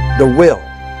 the will,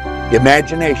 the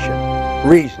imagination,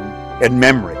 reason, and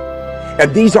memory.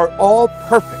 And these are all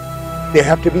perfect. They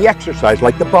have to be exercised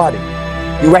like the body.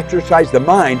 You exercise the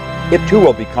mind, it too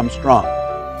will become strong.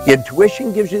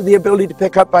 Intuition gives you the ability to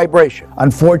pick up vibration.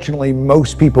 Unfortunately,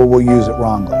 most people will use it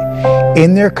wrongly.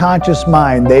 In their conscious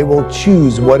mind, they will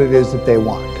choose what it is that they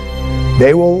want.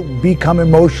 They will become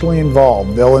emotionally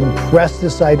involved. They'll impress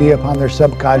this idea upon their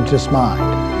subconscious mind.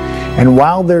 And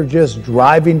while they're just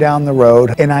driving down the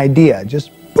road, an idea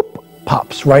just boop,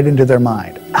 pops right into their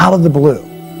mind, out of the blue.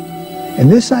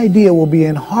 And this idea will be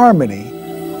in harmony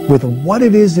with what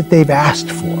it is that they've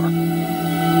asked for.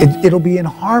 It'll be in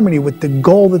harmony with the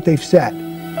goal that they've set.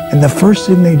 And the first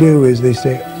thing they do is they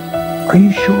say, "Are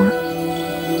you sure?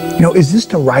 You know, is this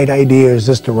the right idea or is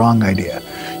this the wrong idea?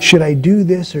 Should I do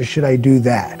this or should I do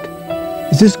that?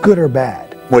 Is this good or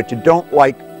bad?" What you don't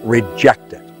like,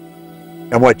 reject it.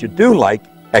 And what you do like,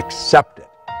 accept it.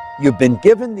 You've been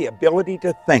given the ability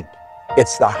to think.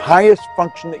 It's the highest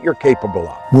function that you're capable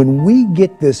of. When we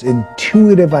get this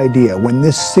intuitive idea, when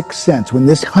this sixth sense, when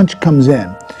this hunch comes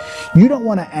in, you don't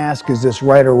want to ask, is this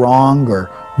right or wrong, or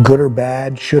good or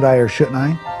bad, should I or shouldn't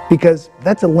I? Because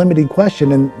that's a limiting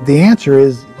question, and the answer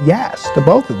is yes to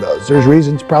both of those. There's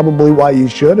reasons probably why you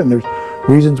should, and there's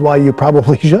reasons why you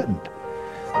probably shouldn't.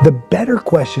 The better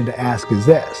question to ask is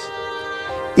this: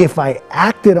 if I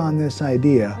acted on this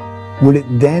idea, would it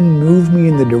then move me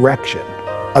in the direction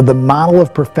of the model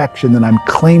of perfection that I'm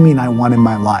claiming I want in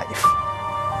my life?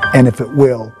 And if it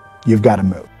will, you've got to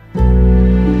move.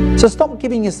 So stop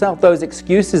giving yourself those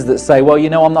excuses that say, well, you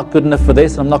know, I'm not good enough for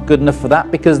this, I'm not good enough for that,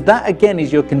 because that again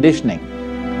is your conditioning.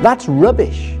 That's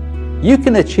rubbish. You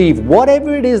can achieve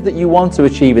whatever it is that you want to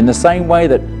achieve in the same way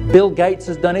that Bill Gates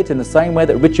has done it, in the same way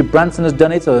that Richard Branson has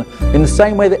done it, or in the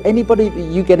same way that anybody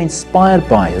that you get inspired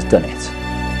by has done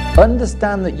it.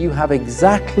 Understand that you have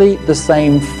exactly the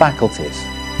same faculties,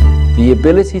 the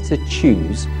ability to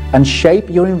choose and shape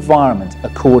your environment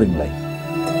accordingly.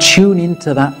 Tune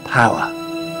into that power,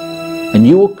 and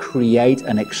you will create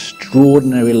an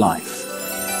extraordinary life.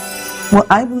 Well,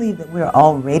 I believe that we're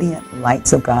all radiant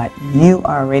lights of God. You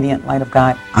are a radiant light of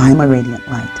God. I'm a radiant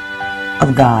light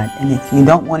of God. And if you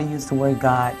don't want to use the word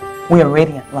God, we are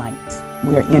radiant lights.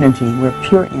 We are energy. We're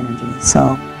pure energy.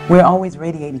 So we're always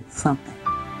radiating something.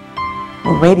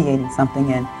 We're radiating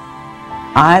something, and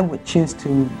I would choose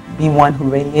to be one who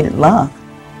radiated love.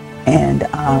 And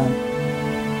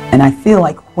I feel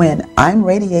like when I'm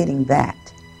radiating that,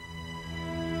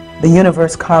 the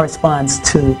universe corresponds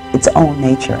to its own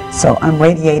nature. So I'm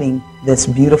radiating this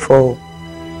beautiful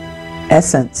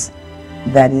essence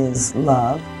that is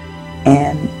love,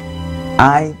 and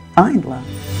I find love.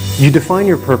 You define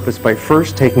your purpose by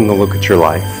first taking a look at your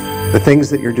life, the things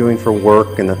that you're doing for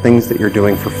work and the things that you're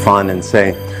doing for fun, and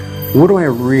say, what do I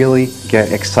really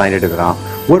get excited about?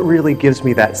 What really gives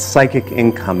me that psychic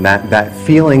income, that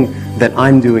feeling that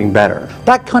I'm doing better?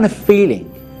 That kind of feeling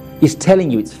is telling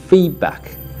you, it's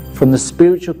feedback from the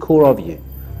spiritual core of you,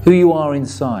 who you are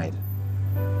inside.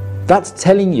 That's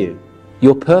telling you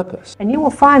your purpose. And you will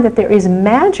find that there is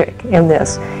magic in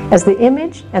this. As the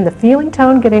image and the feeling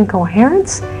tone get in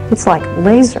coherence, it's like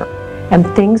laser, and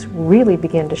things really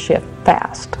begin to shift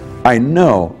fast. I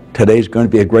know today's going to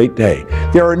be a great day.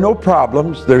 There are no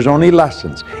problems, there's only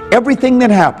lessons. Everything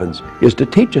that happens is to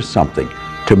teach us something,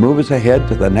 to move us ahead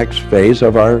to the next phase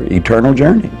of our eternal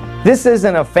journey. This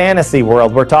isn't a fantasy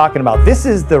world we're talking about. This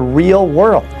is the real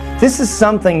world. This is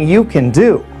something you can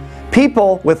do.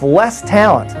 People with less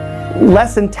talent,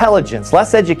 less intelligence,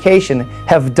 less education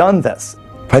have done this.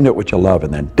 Find out what you love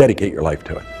and then dedicate your life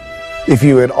to it. If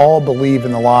you at all believe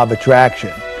in the law of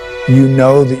attraction, you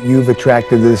know that you've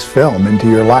attracted this film into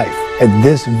your life at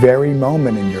this very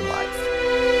moment in your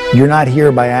life. You're not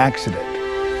here by accident.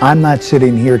 I'm not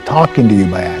sitting here talking to you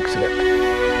by accident.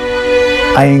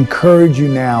 I encourage you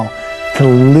now to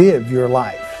live your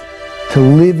life, to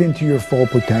live into your full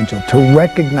potential, to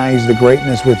recognize the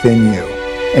greatness within you,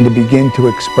 and to begin to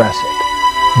express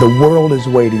it. The world is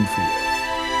waiting for you.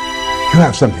 You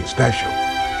have something special.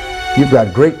 You've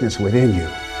got greatness within you.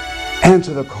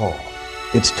 Answer the call.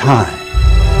 It's time.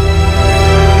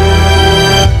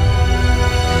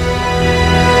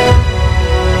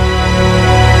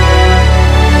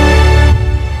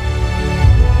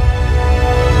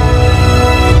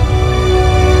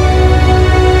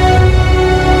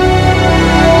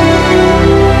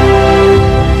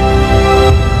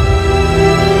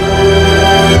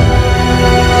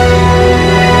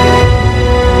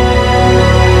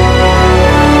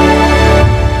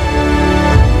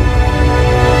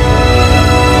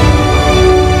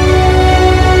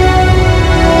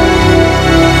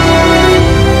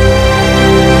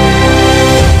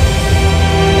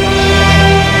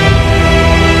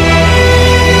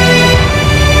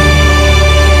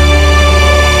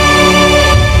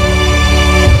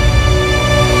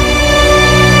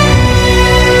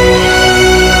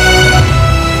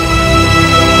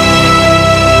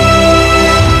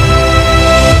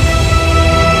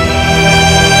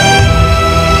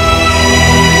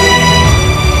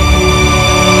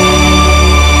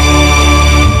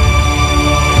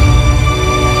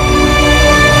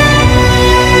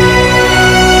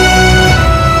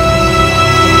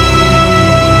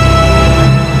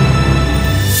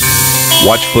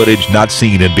 Watch footage not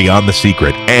seen in Beyond the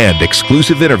Secret and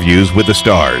exclusive interviews with the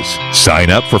stars. Sign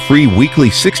up for free weekly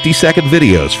 60-second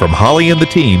videos from Holly and the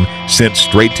team sent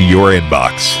straight to your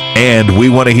inbox. And we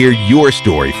want to hear your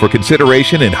story for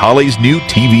consideration in Holly's new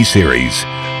TV series.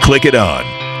 Click it on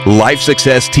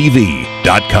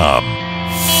LifeSuccessTV.com.